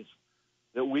guys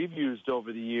that we've used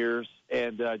over the years,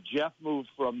 and Jeff moved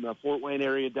from the Fort Wayne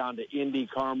area down to Indy,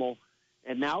 Carmel,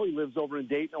 and now he lives over in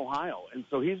Dayton, Ohio. And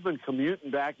so he's been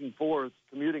commuting back and forth.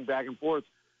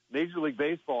 Major League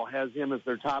Baseball has him as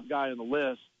their top guy on the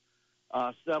list.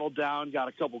 Settled down, got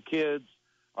a couple kids.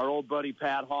 Our old buddy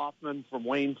Pat Hoffman from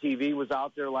Wayne TV was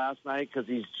out there last night because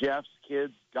he's Jeff's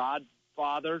kid's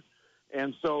godfather.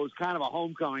 And so it was kind of a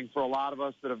homecoming for a lot of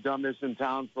us that have done this in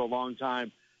town for a long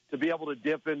time. To be able to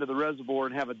dip into the reservoir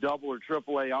and have a double or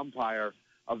AAA umpire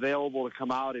available to come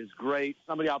out is great.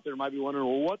 Somebody out there might be wondering,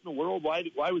 well, what in the world?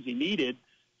 Why was he needed?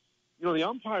 The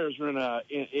umpires are in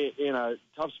a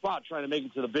tough spot trying to make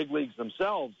it to the big leagues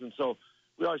themselves. And so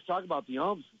we always talk about the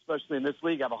umps, especially in this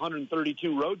league, have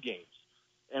 132 road games.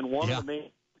 And one of the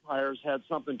main umpires had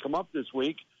something come up this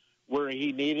week where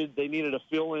they needed a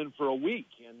fill-in for a week.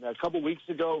 And a couple weeks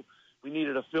ago, we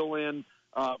needed a fill-in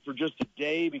for just a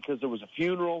day because there was a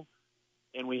funeral,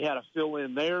 and we had a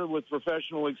fill-in there with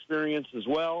professional experience as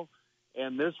well.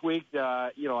 And this week,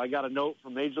 I got a note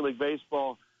from Major League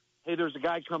Baseball, hey, there's a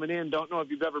guy coming in, don't know if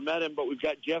you've ever met him, but we've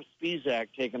got Jeff Spizak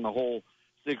taking the whole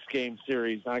 6-game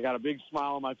series. And I got a big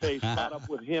smile on my face, caught up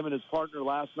with him and his partner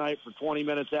last night for 20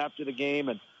 minutes after the game,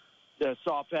 and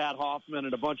saw Pat Hoffman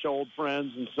and a bunch of old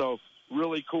friends, and so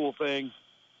really cool thing.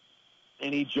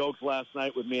 And he joked last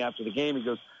night with me after the game. He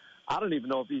goes, I don't even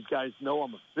know if these guys know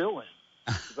I'm a fill-in.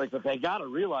 He's like, but they got to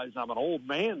realize I'm an old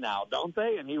man now, don't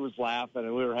they? And he was laughing,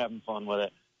 and we were having fun with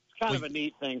it. It's kind of a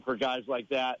neat thing for guys like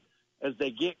that as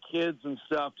they get kids and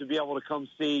stuff to be able to come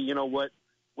see,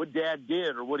 what Dad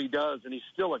did or what he does. And he's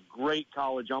still a great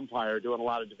college umpire doing a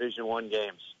lot of Division I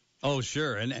games. Oh,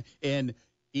 sure. And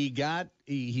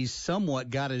he somewhat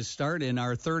got his start in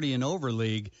our 30 and over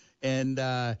league. And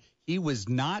he was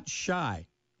not shy,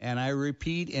 and I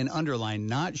repeat and underline,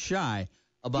 not shy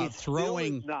about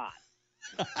throwing. Still is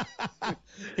not.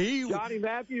 Johnny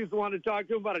Matthews wanted to talk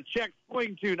to him about a check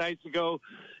swing 2 nights ago,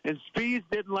 and Spees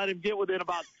didn't let him get within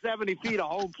about 70 feet of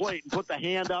home plate and put the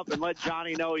hand up and let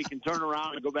Johnny know he can turn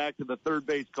around and go back to the third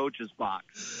base coach's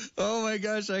box. Oh, my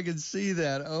gosh, I can see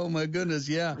that. Oh, my goodness,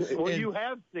 yeah. Well, you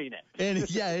have seen it. And,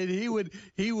 and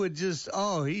he would just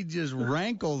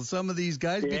rankle some of these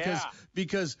guys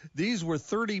because these were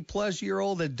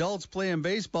 30-plus-year-old adults playing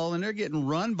baseball, and they're getting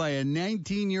run by a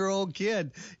 19-year-old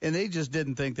kid, and they just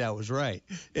didn't think that was right.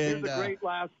 And, here's a great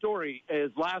last story.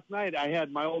 Is last night I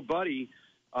had my old buddy,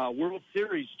 World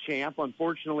Series champ.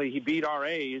 Unfortunately, he beat our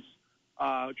A's.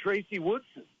 Tracy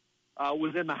Woodson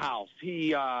was in the house.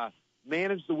 He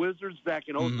managed the Wizards back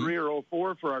in 03 or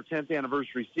 04 for our 10th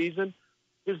anniversary season.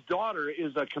 His daughter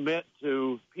is a commit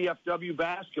to PFW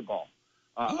basketball,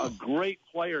 a great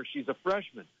player. She's a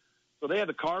freshman. So they had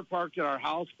the car parked at our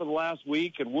house for the last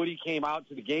week, and Woody came out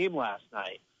to the game last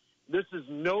night. This is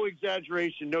no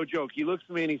exaggeration, no joke. He looks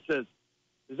at me and he says,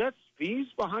 "Is that Spees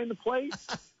behind the plate?"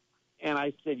 And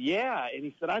I said, "Yeah." And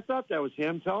he said, "I thought that was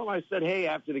him." Tell him I said, "Hey,"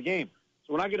 after the game.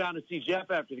 So when I go down to see Jeff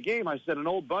after the game, I said, "An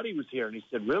old buddy was here." And he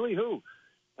said, "Really? Who?"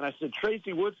 And I said,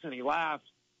 "Tracy Woodson." He laughed.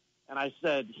 And I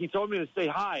said, "He told me to say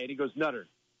hi." And he goes, "Nutter,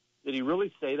 did he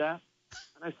really say that?"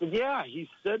 And I said, "Yeah, he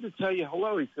said to tell you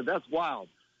hello." He said, "That's wild."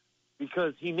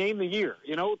 Because he named the year.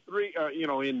 In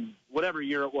whatever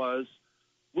year it was,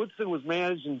 Woodson was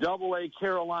managed in Double-A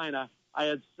Carolina. I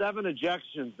had 7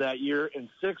 ejections that year, and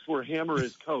 6 were him or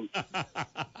his coach.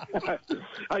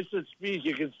 I said, "Speed,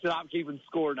 you can stop keeping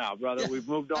score now, brother. We've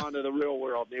moved on to the real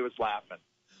world." And he was laughing.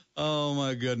 Oh,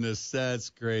 my goodness. That's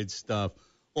great stuff.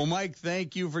 Well, Mike,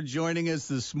 thank you for joining us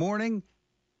this morning.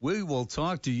 We will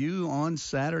talk to you on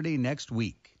Saturday next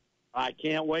week. I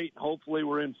can't wait. Hopefully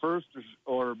we're in first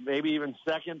or maybe even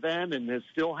second then, and it's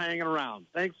still hanging around.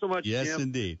 Thanks so much, Jim. Yes,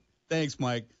 indeed. Thanks,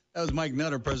 Mike. That was Mike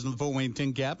Nutter, president of the Fort Wayne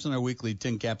Tin Caps, on our weekly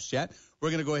Tin Caps chat. We're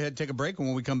going to go ahead and take a break, and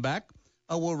when we come back,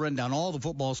 we'll run down all the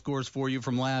football scores for you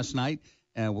from last night,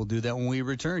 and we'll do that when we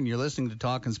return. You're listening to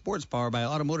Talkin Sports, powered by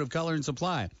Automotive Color and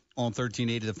Supply on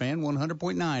 1380 The Fan,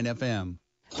 100.9 FM.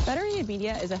 Federated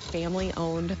Media is a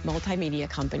family-owned multimedia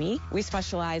company. We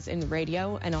specialize in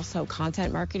radio and also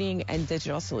content marketing and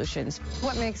digital solutions.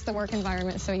 What makes the work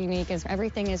environment so unique is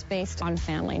everything is based on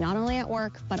family, not only at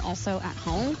work, but also at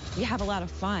home. We have a lot of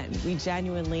fun. We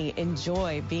genuinely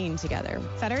enjoy being together.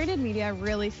 Federated Media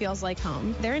really feels like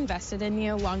home. They're invested in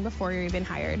you long before you're even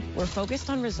hired. We're focused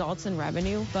on results and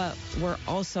revenue, but we're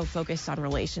also focused on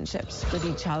relationships with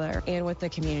each other and with the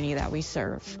community that we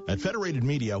serve. At Federated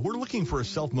Media, we're looking for a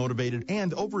self-motivated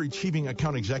and overachieving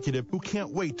account executive who can't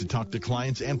wait to talk to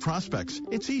clients and prospects.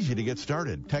 It's easy to get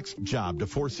started. Text JOB to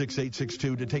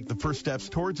 46862 to take the first steps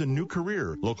towards a new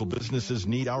career. Local businesses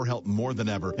need our help more than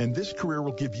ever, and this career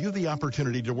will give you the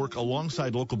opportunity to work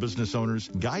alongside local business owners,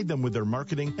 guide them with their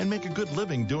marketing, and make a good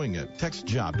living doing it. Text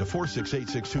JOB to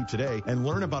 46862 today and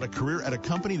learn about a career at a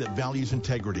company that values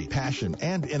integrity, passion,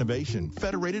 and innovation.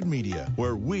 Federated Media,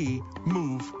 where we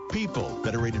move people.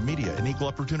 Federated Media, an equal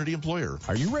opportunity employer.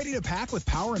 Are you ready to pack with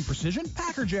power and precision?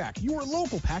 Packerjack, your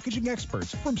local packaging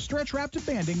experts. From stretch wrap to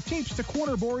banding, tapes to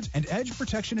corner boards, and edge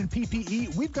protection and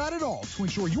PPE, we've got it all to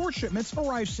ensure your shipments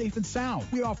arrive safe and sound.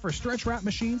 We offer stretch wrap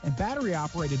machines and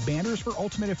battery-operated banders for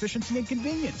ultimate efficiency and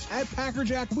convenience. At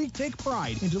Packerjack, we take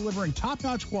pride in delivering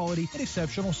top-notch quality and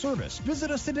exceptional service.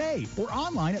 Visit us today or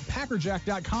online at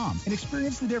packerjack.com and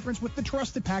experience the difference with the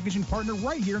trusted packaging partner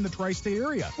right here in the tri-state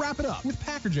area. Wrap it up with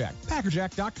Packerjack.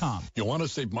 Packerjack.com. You want to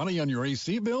save money on your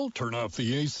AC bill? Turn off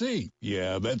the AC.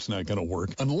 Yeah, that's not going to work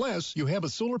unless you have a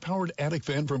solar-powered attic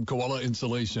fan from Koala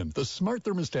Insulation. The smart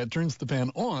thermostat turns the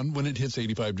fan on when it hits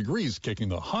 85 degrees, kicking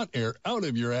the hot air out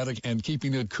of your attic and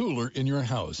keeping it cooler in your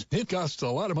house. It costs a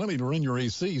lot of money to run your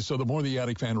AC, so the more the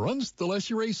attic fan runs, the less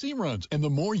your AC runs, and the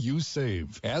more you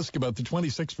save. Ask about the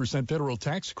 26% federal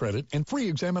tax credit and free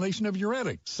examination of your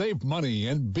attic. Save money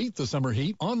and beat the summer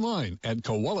heat online at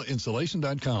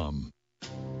koalainsulation.com.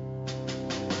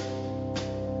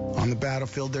 On the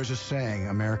battlefield, there's a saying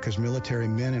America's military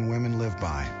men and women live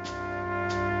by.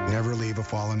 Never leave a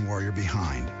fallen warrior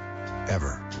behind,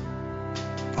 ever.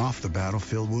 Off the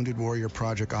battlefield, Wounded Warrior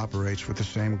Project operates with the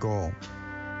same goal.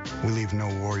 We leave no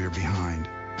warrior behind.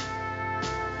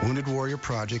 Wounded Warrior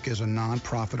Project is a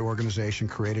non-profit organization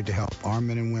created to help our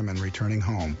men and women returning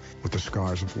home with the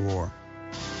scars of war.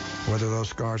 Whether those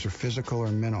scars are physical or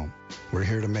mental, we're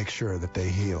here to make sure that they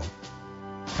heal.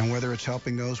 And whether it's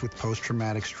helping those with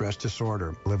post-traumatic stress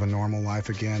disorder live a normal life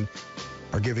again,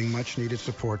 or giving much-needed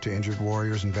support to injured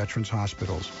warriors in veterans'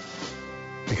 hospitals,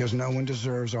 Because no one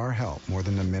deserves our help more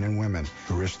than the men and women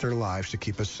who risk their lives to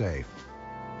keep us safe.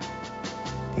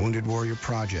 Wounded Warrior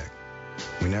Project.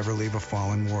 We never leave a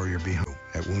fallen warrior behind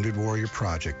at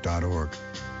woundedwarriorproject.org.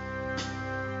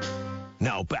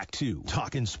 Now back to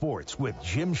Talkin Sports with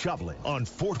Jim Shovlin on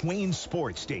Fort Wayne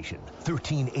Sports Station,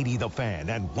 1380 The Fan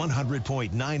and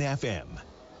 100.9 FM.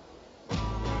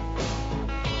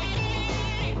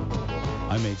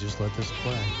 I may just let this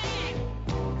play.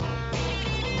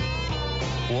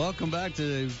 Welcome back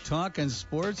to Talkin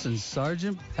Sports and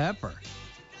Sergeant Pepper.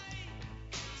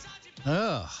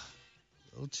 A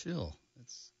little chill.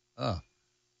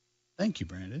 Thank you,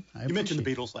 Brandon. You mentioned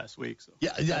the Beatles last week. So.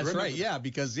 Yeah, that's right. Yeah,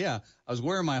 because, I was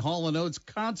wearing my Hall & Oates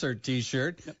concert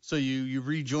T-shirt. Yep. So you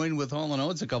rejoined with Hall &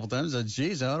 Oates a couple times. I said,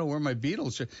 geez, I ought to wear my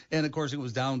Beatles shirt. And, of course, it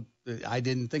was down. I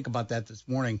didn't think about that this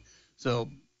morning. So,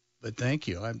 but thank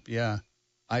you.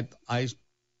 I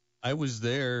was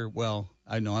there. Well,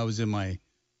 I know I was in my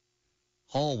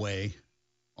hallway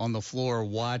on the floor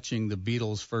watching the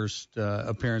Beatles' first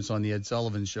appearance on the Ed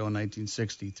Sullivan Show in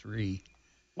 1963.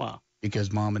 Wow.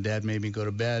 Because Mom and Dad made me go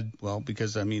to bed. Well,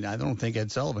 because, I don't think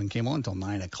Ed Sullivan came on until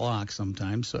 9 o'clock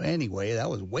sometimes. So anyway, that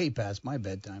was way past my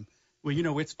bedtime. Well,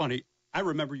 it's funny. I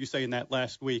remember you saying that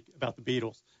last week about the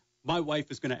Beatles. My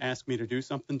wife is going to ask me to do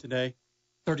something today.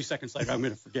 30 seconds later, I'm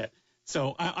going to forget.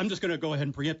 So I'm just going to go ahead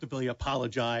and preemptively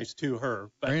apologize to her.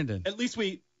 But Brandon. At least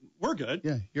we're good.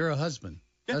 Yeah, you're a husband.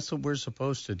 Yeah. That's what we're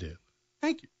supposed to do.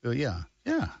 Thank you. Yeah,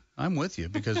 I'm with you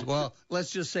because, well,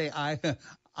 let's just say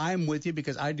I'm with you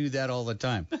because I do that all the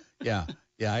time. Yeah,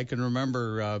 I can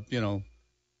remember,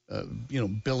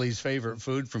 Billy's favorite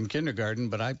food from kindergarten,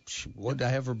 but what did I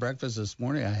have for breakfast this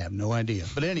morning? I have no idea.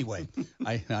 But anyway,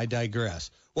 I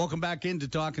digress. Welcome back into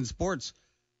Talkin Sports,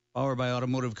 powered by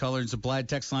Automotive Color and Supply.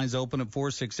 Text lines open at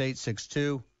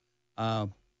 46862.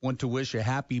 Want to wish a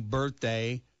happy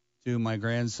birthday to my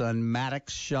grandson,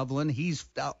 Maddox Shovlin. He's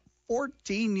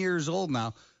 14 years old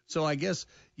now. So I guess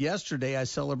yesterday I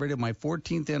celebrated my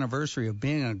 14th anniversary of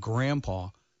being a grandpa,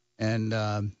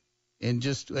 and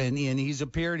he's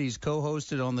appeared. He's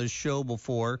co-hosted on the show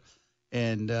before,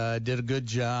 and did a good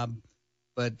job.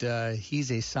 But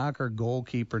he's a soccer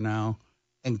goalkeeper now,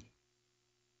 and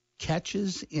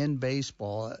catches in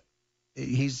baseball.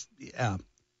 I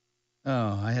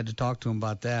had to talk to him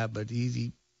about that, but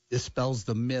he dispels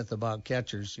the myth about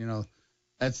catchers.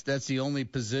 That's the only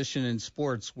position in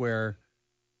sports where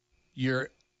you're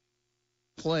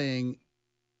playing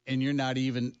and you're not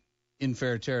even in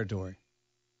fair territory.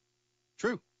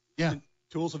 True. Yeah.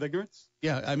 Tools of ignorance.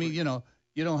 Yeah.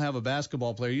 You don't have a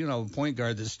basketball player, a point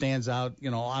guard that stands out,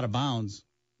 out of bounds.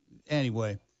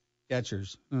 Anyway,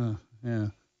 catchers. Yeah.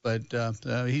 But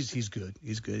he's good.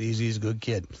 He's good. He's a good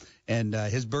kid. And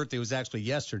his birthday was actually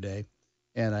yesterday.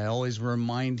 And I always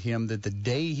remind him that the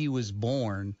day he was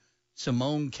born,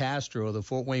 Simone Castro of the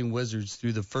Fort Wayne Wizards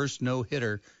threw the first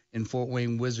no-hitter in Fort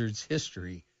Wayne Wizards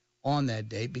history on that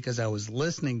date, because I was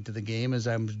listening to the game as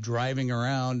I was driving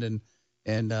around,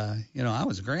 and I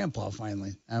was a grandpa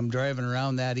finally. I'm driving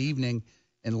around that evening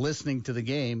and listening to the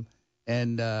game,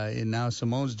 and now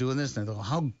Simone's doing this, and I thought,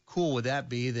 how cool would that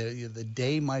be the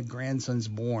day my grandson's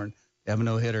born, to have a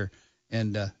no-hitter,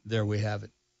 and there we have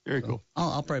it. Very cool.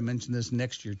 I'll probably mention this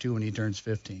next year, too, when he turns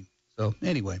 15. So,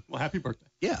 anyway. Well, happy birthday.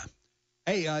 Yeah.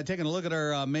 Hey, taking a look at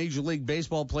our Major League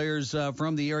Baseball players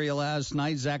from the area last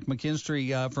night. Zach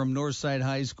McKinstry from Northside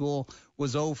High School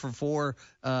was 0 for 4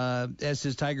 as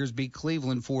his Tigers beat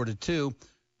Cleveland 4-2.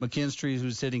 McKinstry,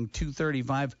 who's hitting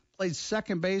 .235, played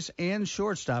second base and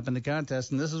shortstop in the contest,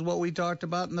 and this is what we talked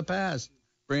about in the past,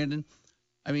 Brandon.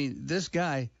 This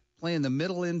guy playing the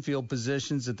middle infield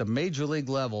positions at the Major League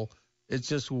level, it's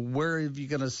just where are you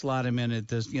going to slot him in at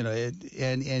this,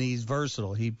 and he's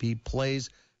versatile. He plays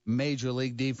Major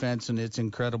League defense, and it's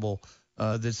incredible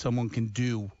that someone can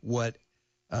do what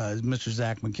Mr.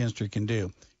 Zach McKinstry can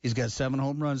do. He's got 7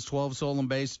 home runs, 12 stolen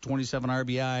base, 27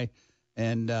 RBI,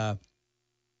 and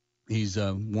he's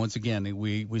once again,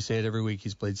 we say it every week,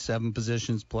 he's played 7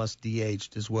 positions plus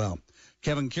DH'd as well.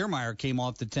 Kevin Kiermaier came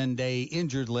off the 10-day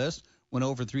injured list, went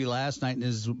over 3 last night in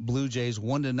his Blue Jays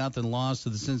 1-0 loss to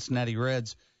the Cincinnati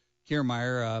Reds.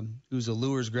 Kiermaier, who's a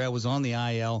Lures grad, was on the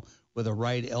IL with a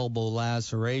right elbow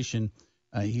laceration.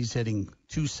 He's hitting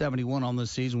 .271 on the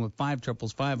season with 5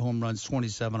 triples, 5 home runs,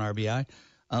 27 RBI,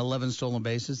 11 stolen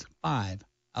bases, 5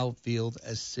 outfield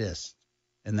assists.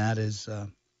 And that is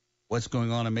what's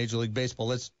going on in Major League Baseball.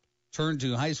 Let's turn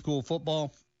to high school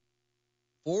football.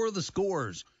 For the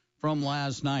scores from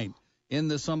last night in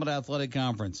the Summit Athletic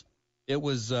Conference, it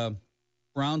was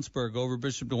Brownsburg over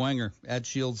Bishop DeWanger at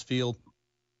Shields Field,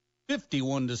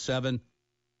 51-7.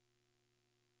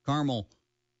 Carmel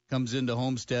comes into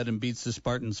Homestead and beats the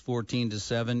Spartans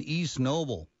 14-7. East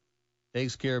Noble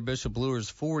takes care of Bishop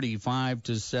Luers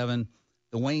 45-7.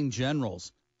 The Wayne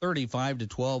Generals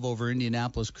 35-12 over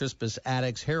Indianapolis Crispus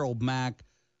Attucks. Harold Mack,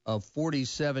 a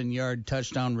 47-yard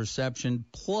touchdown reception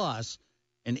plus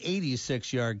an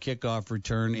 86-yard kickoff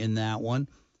return in that one.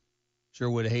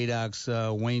 Sherwood Haydock's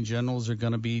Wayne Generals are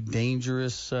going to be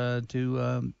dangerous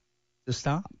to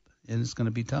stop, and it's going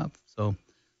to be tough. So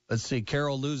let's see.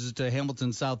 Carroll loses to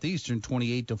Hamilton Southeastern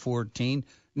 28-14.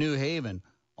 New Haven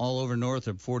all over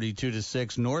Northrop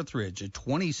 42-6. Northridge a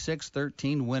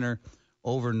 26-13 winner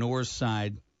over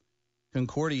Northside.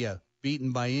 Concordia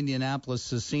beaten by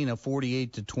Indianapolis Cecina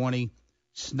 48-20.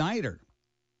 Snyder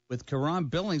with Karan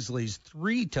Billingsley's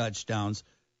 3 touchdowns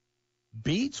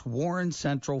beats Warren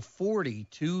Central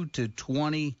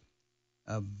 42-20.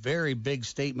 A very big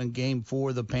statement game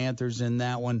for the Panthers in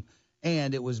that one.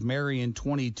 And it was Marion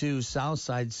 22,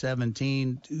 Southside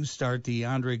 17 to start the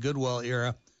Andre Goodwell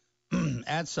era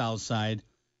at Southside.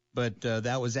 But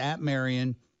that was at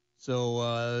Marion.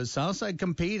 So Southside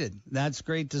competed. That's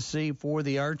great to see for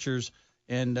the Archers.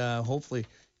 And hopefully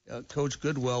Coach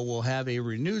Goodwell will have a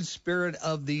renewed spirit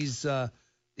of these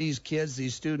kids,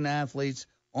 these student athletes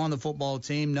on the football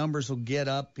team. Numbers will get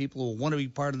up. People will want to be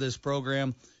part of this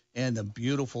program. And the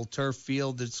beautiful turf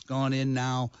field that's gone in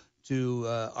now to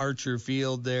Archer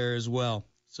Field there as well.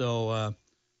 So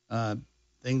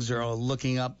things are all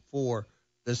looking up for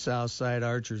the Southside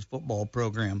Archers football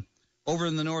program. Over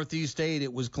in the Northeast 8,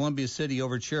 it was Columbia City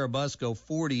over Cherubusco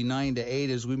 49-8.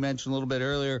 As we mentioned a little bit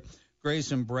earlier,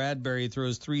 Grayson Bradbury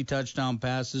throws 3 touchdown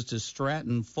passes to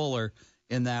Stratton Fuller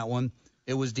in that one.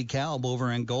 It was DeKalb over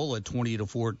Angola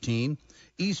 20-14.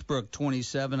 Eastbrook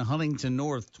 27, Huntington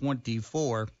North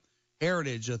 24.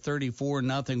 Heritage a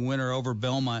 34-0 winner over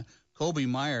Belmont. Kobe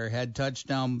Meyer had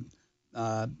touchdown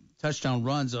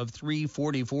runs of 3,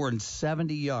 44, and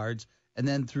 70 yards, and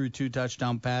then threw 2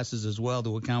 touchdown passes as well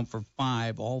to account for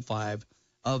all 5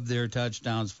 of their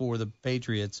touchdowns for the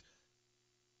Patriots.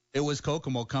 It was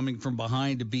Kokomo coming from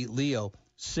behind to beat Leo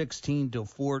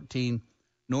 16-14.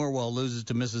 Norwell loses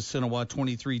to Mississinawa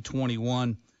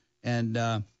 23-21. And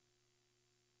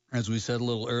as we said a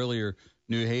little earlier,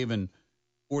 New Haven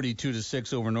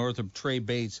 42-6 over Northrop. Trey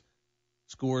Bates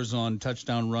scores on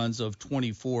touchdown runs of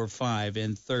 24, 5,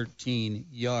 and 13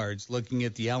 yards. Looking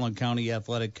at the Allen County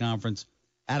Athletic Conference,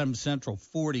 Adams Central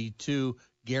 42,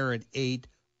 Garrett 8.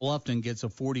 Bluffton gets a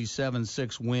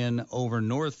 47-6 win over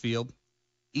Northfield.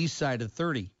 Eastside a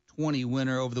 30-20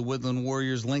 winner over the Woodland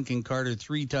Warriors. Lincoln Carter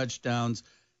 3 touchdowns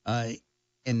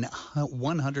and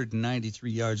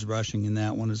 193 yards rushing in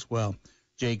that one as well.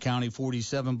 Jay County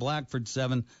 47, Blackford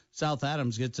 7. South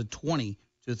Adams gets a 20-3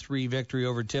 victory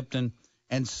over Tipton.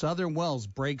 And Southern Wells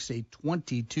breaks a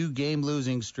 22-game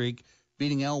losing streak,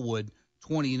 beating Elwood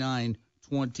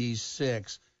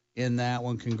 29-26 in that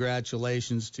one.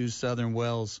 Congratulations to Southern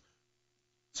Wells.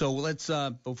 So let's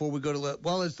before we go to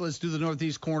let's do the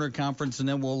Northeast Corner Conference, and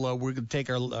then we're going to take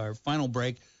our final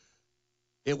break.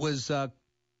 It was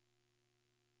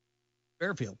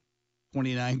Fairfield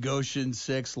 29, Goshen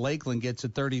 6. Lakeland gets a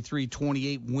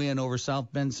 33-28 win over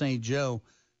South Bend St. Joe.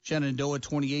 Shenandoah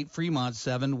 28, Fremont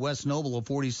 7. West Noble a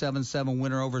 47-7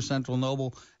 winner over Central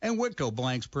Noble. And Whitco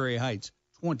blanks Prairie Heights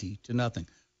 20-0.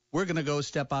 We're going to go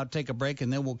step out, take a break,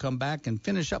 and then we'll come back and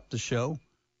finish up the show.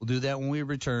 We'll do that when we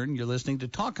return. You're listening to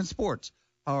Talkin Sports,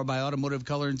 powered by Automotive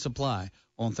Color and Supply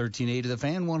on 1380 The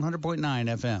Fan, 100.9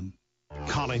 FM.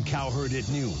 Colin Cowherd at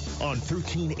noon on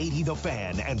 1380 The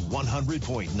Fan and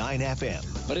 100.9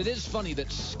 FM. But it is funny that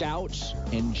scouts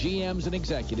and GMs and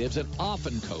executives and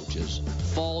often coaches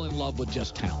fall in love with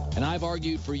just talent. And I've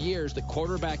argued for years that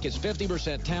quarterback is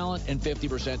 50% talent and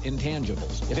 50%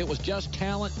 intangibles. If it was just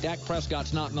talent, Dak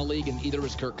Prescott's not in the league, and either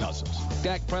is Kirk Cousins.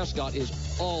 Dak Prescott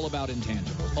is all about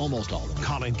intangibles, almost all of them.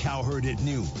 Colin Cowherd at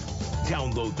noon.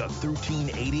 Download the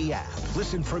 1380 app.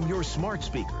 Listen from your smart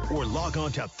speaker or log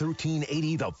on to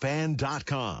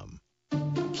 1380thefan.com.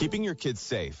 Keeping your kids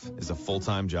safe is a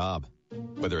full-time job.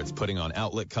 Whether it's putting on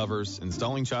outlet covers,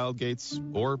 installing child gates,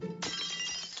 or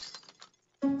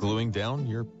gluing down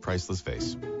your priceless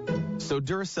vase. So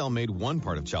Duracell made one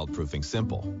part of childproofing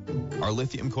simple. Our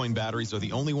lithium coin batteries are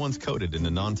the only ones coated in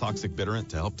a non-toxic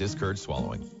bitterant to help discourage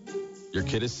swallowing. Your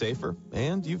kid is safer,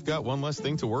 and you've got one less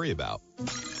thing to worry about.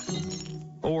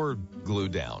 Or glue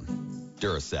down.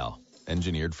 Duracell,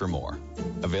 engineered for more.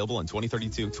 Available in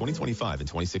 2032, 2025, and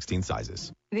 2016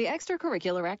 sizes. The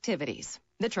extracurricular activities,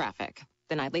 the traffic,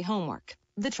 the nightly homework,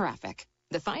 the traffic,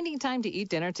 the finding time to eat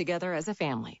dinner together as a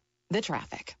family, the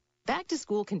traffic. Back to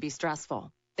school can be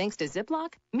stressful. Thanks to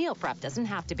Ziploc, meal prep doesn't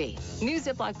have to be. New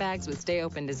Ziploc bags with Stay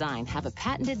Open design have a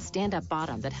patented stand-up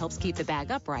bottom that helps keep the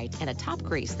bag upright and a top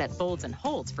crease that folds and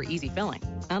holds for easy filling,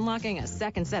 unlocking a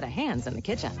second set of hands in the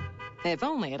kitchen. If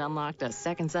only it unlocked a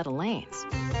second set of lanes.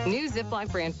 New Ziploc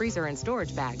brand freezer and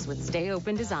storage bags with Stay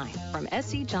Open design from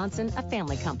S.C. Johnson, a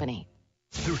family company.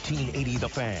 1380 The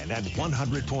Fan and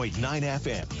 100.9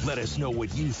 FM. Let us know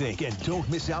what you think and don't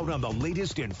miss out on the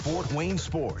latest in Fort Wayne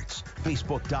sports.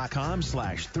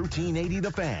 Facebook.com/1380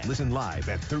 The Fan. Listen live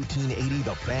at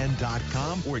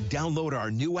 1380thefan.com or download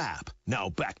our new app. Now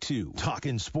back to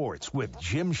Talkin Sports with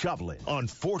Jim Shovlin on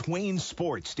Fort Wayne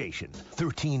Sports Station.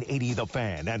 1380 The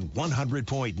Fan and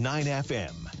 100.9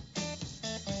 FM.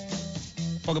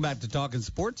 Welcome back to Talkin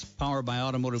Sports, powered by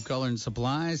Automotive Color and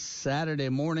Supplies. Saturday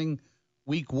morning.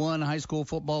 Week 1, high school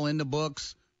football in the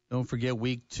books. Don't forget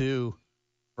Week 2.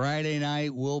 Friday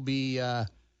night, we'll be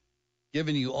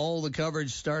giving you all the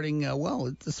coverage starting, at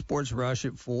the Sports Rush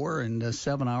at 4 and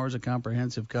 7 hours of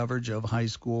comprehensive coverage of high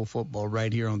school football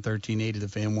right here on 1380 The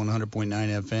Fan,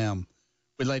 100.9 FM.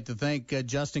 We'd like to thank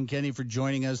Justin Kenny for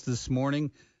joining us this morning,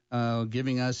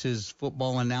 giving us his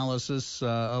football analysis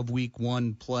of Week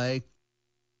 1 play.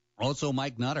 Also,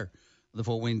 Mike Nutter, the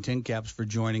Fort Wayne Tin Caps, for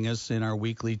joining us in our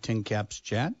weekly Tin Caps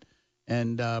chat.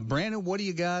 And Brandon, what do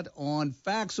you got on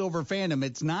Facts Over Fandom?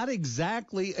 It's not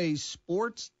exactly a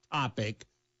sports topic,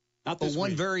 but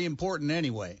one very important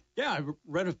anyway. Yeah, I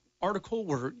read an article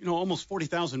where, almost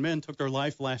 40,000 men took their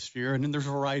life last year, and then there's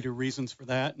a variety of reasons for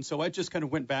that. And so I just kind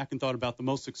of went back and thought about the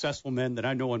most successful men that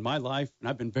I know in my life, and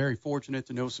I've been very fortunate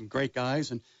to know some great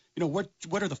guys. And, what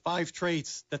are the 5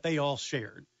 traits that they all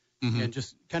shared? Mm-hmm. And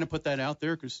just kind of put that out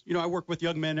there because, I work with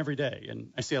young men every day,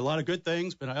 and I see a lot of good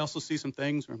things, but I also see some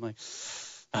things where I'm like,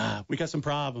 we got some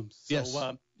problems. Yes.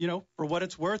 So, for what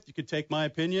it's worth, you could take my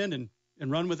opinion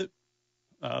and run with it.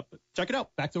 But check it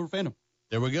out, Facts Over Fandom.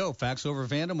 There we go, Facts Over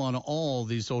Fandom on all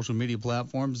these social media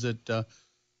platforms, that the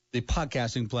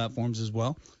podcasting platforms as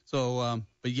well. So,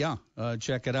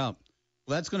 check it out.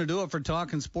 Well, that's going to do it for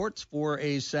Talkin Sports for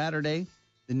a Saturday,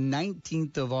 the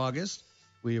 19th of August.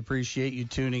 We appreciate you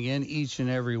tuning in each and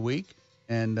every week.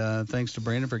 And thanks to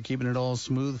Brandon for keeping it all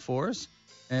smooth for us.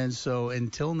 And so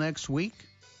until next week,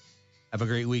 have a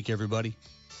great week, everybody.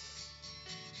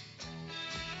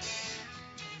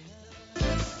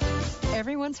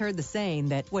 Everyone's heard the saying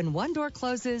that when one door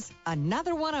closes,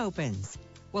 another one opens.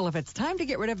 Well, if it's time to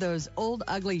get rid of those old,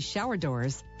 ugly shower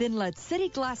doors, then let City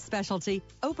Glass Specialty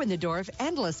open the door of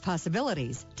endless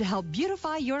possibilities to help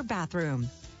beautify your bathroom.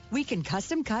 We can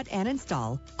custom cut and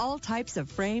install all types of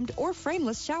framed or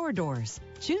frameless shower doors.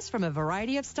 Choose from a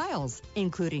variety of styles,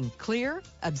 including clear,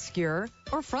 obscure,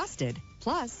 or frosted.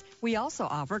 Plus, we also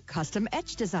offer custom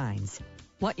etch designs.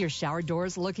 Want your shower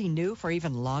doors looking new for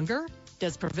even longer?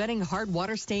 Does preventing hard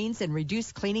water stains and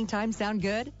reduced cleaning time sound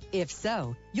good? If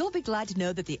so, you'll be glad to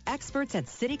know that the experts at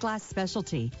City Glass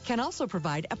Specialty can also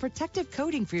provide a protective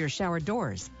coating for your shower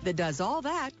doors that does all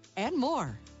that and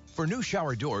more. For new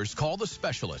shower doors, call the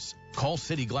specialists. Call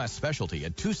City Glass Specialty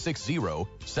at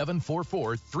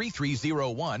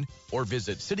 260-744-3301 or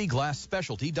visit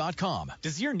cityglassspecialty.com.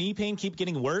 Does your knee pain keep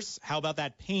getting worse? How about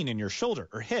that pain in your shoulder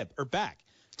or hip or back?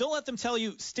 Don't let them tell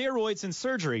you steroids and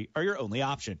surgery are your only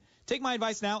option. Take my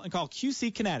advice now and call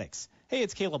QC Kinetics. Hey,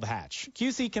 it's Caleb Hatch.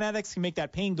 QC Kinetics can make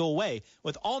that pain go away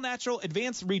with all-natural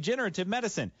advanced regenerative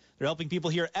medicine. They're helping people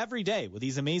here every day with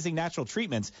these amazing natural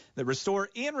treatments that restore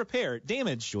and repair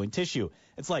damaged joint tissue.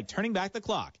 It's like turning back the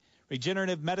clock.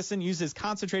 Regenerative medicine uses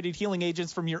concentrated healing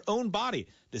agents from your own body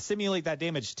to simulate that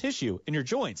damaged tissue in your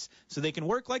joints so they can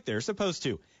work like they're supposed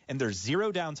to. And there's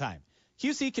zero downtime.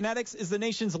 QC Kinetics is the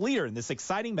nation's leader in this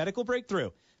exciting medical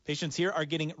breakthrough. Patients here are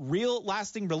getting real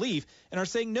lasting relief and are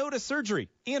saying no to surgery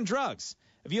and drugs.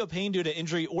 If you have pain due to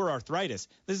injury or arthritis,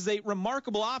 this is a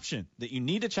remarkable option that you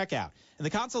need to check out. And the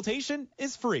consultation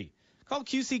is free. Call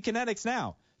QC Kinetics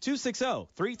now,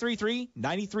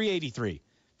 260-333-9383.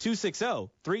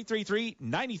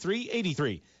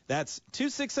 260-333-9383. That's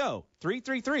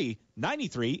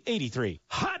 260-333-9383.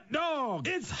 Hot dog!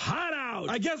 It's hot out!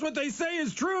 I guess what they say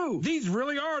is true. These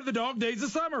really are the dog days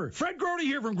of summer. Fred Grody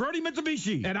here from Grody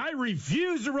Mitsubishi, and I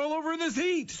refuse to roll over in this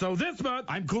heat. So this month,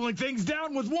 I'm cooling things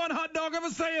down with one hot dog of a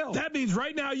sale. That means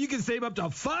right now you can save up to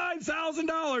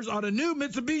 $5,000 on a new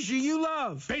Mitsubishi you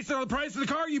love, based on the price of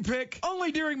the car you pick,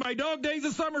 only during my dog days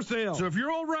of summer sale. So if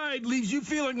your old ride leaves you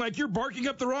feeling like you're barking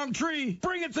up the wrong tree,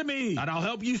 bring it to me, and I'll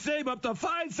help you save up to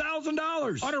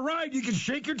 $5,000 on a ride you can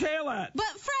shake your tail at. But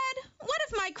Fred, what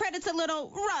if my credit's a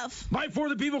little rough? My For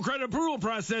the People credit approval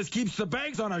process keeps the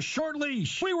banks on a short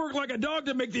leash. We work like a dog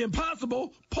to make the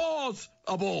impossible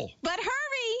possible. But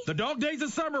hurry! The dog days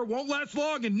of summer won't last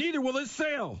long, and neither will this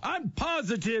sale. I'm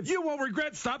positive you won't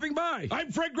regret stopping by.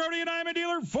 I'm Fred Grody, and I'm a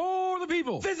dealer for the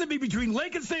people. Visit me between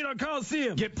Lake and State on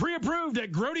Coliseum. Get pre-approved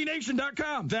at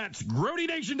GrodyNation.com. That's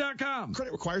GrodyNation.com.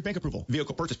 Credit required. Bank approval.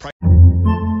 Vehicle purchase price.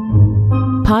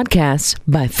 Podcasts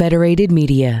by Federated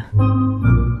Media.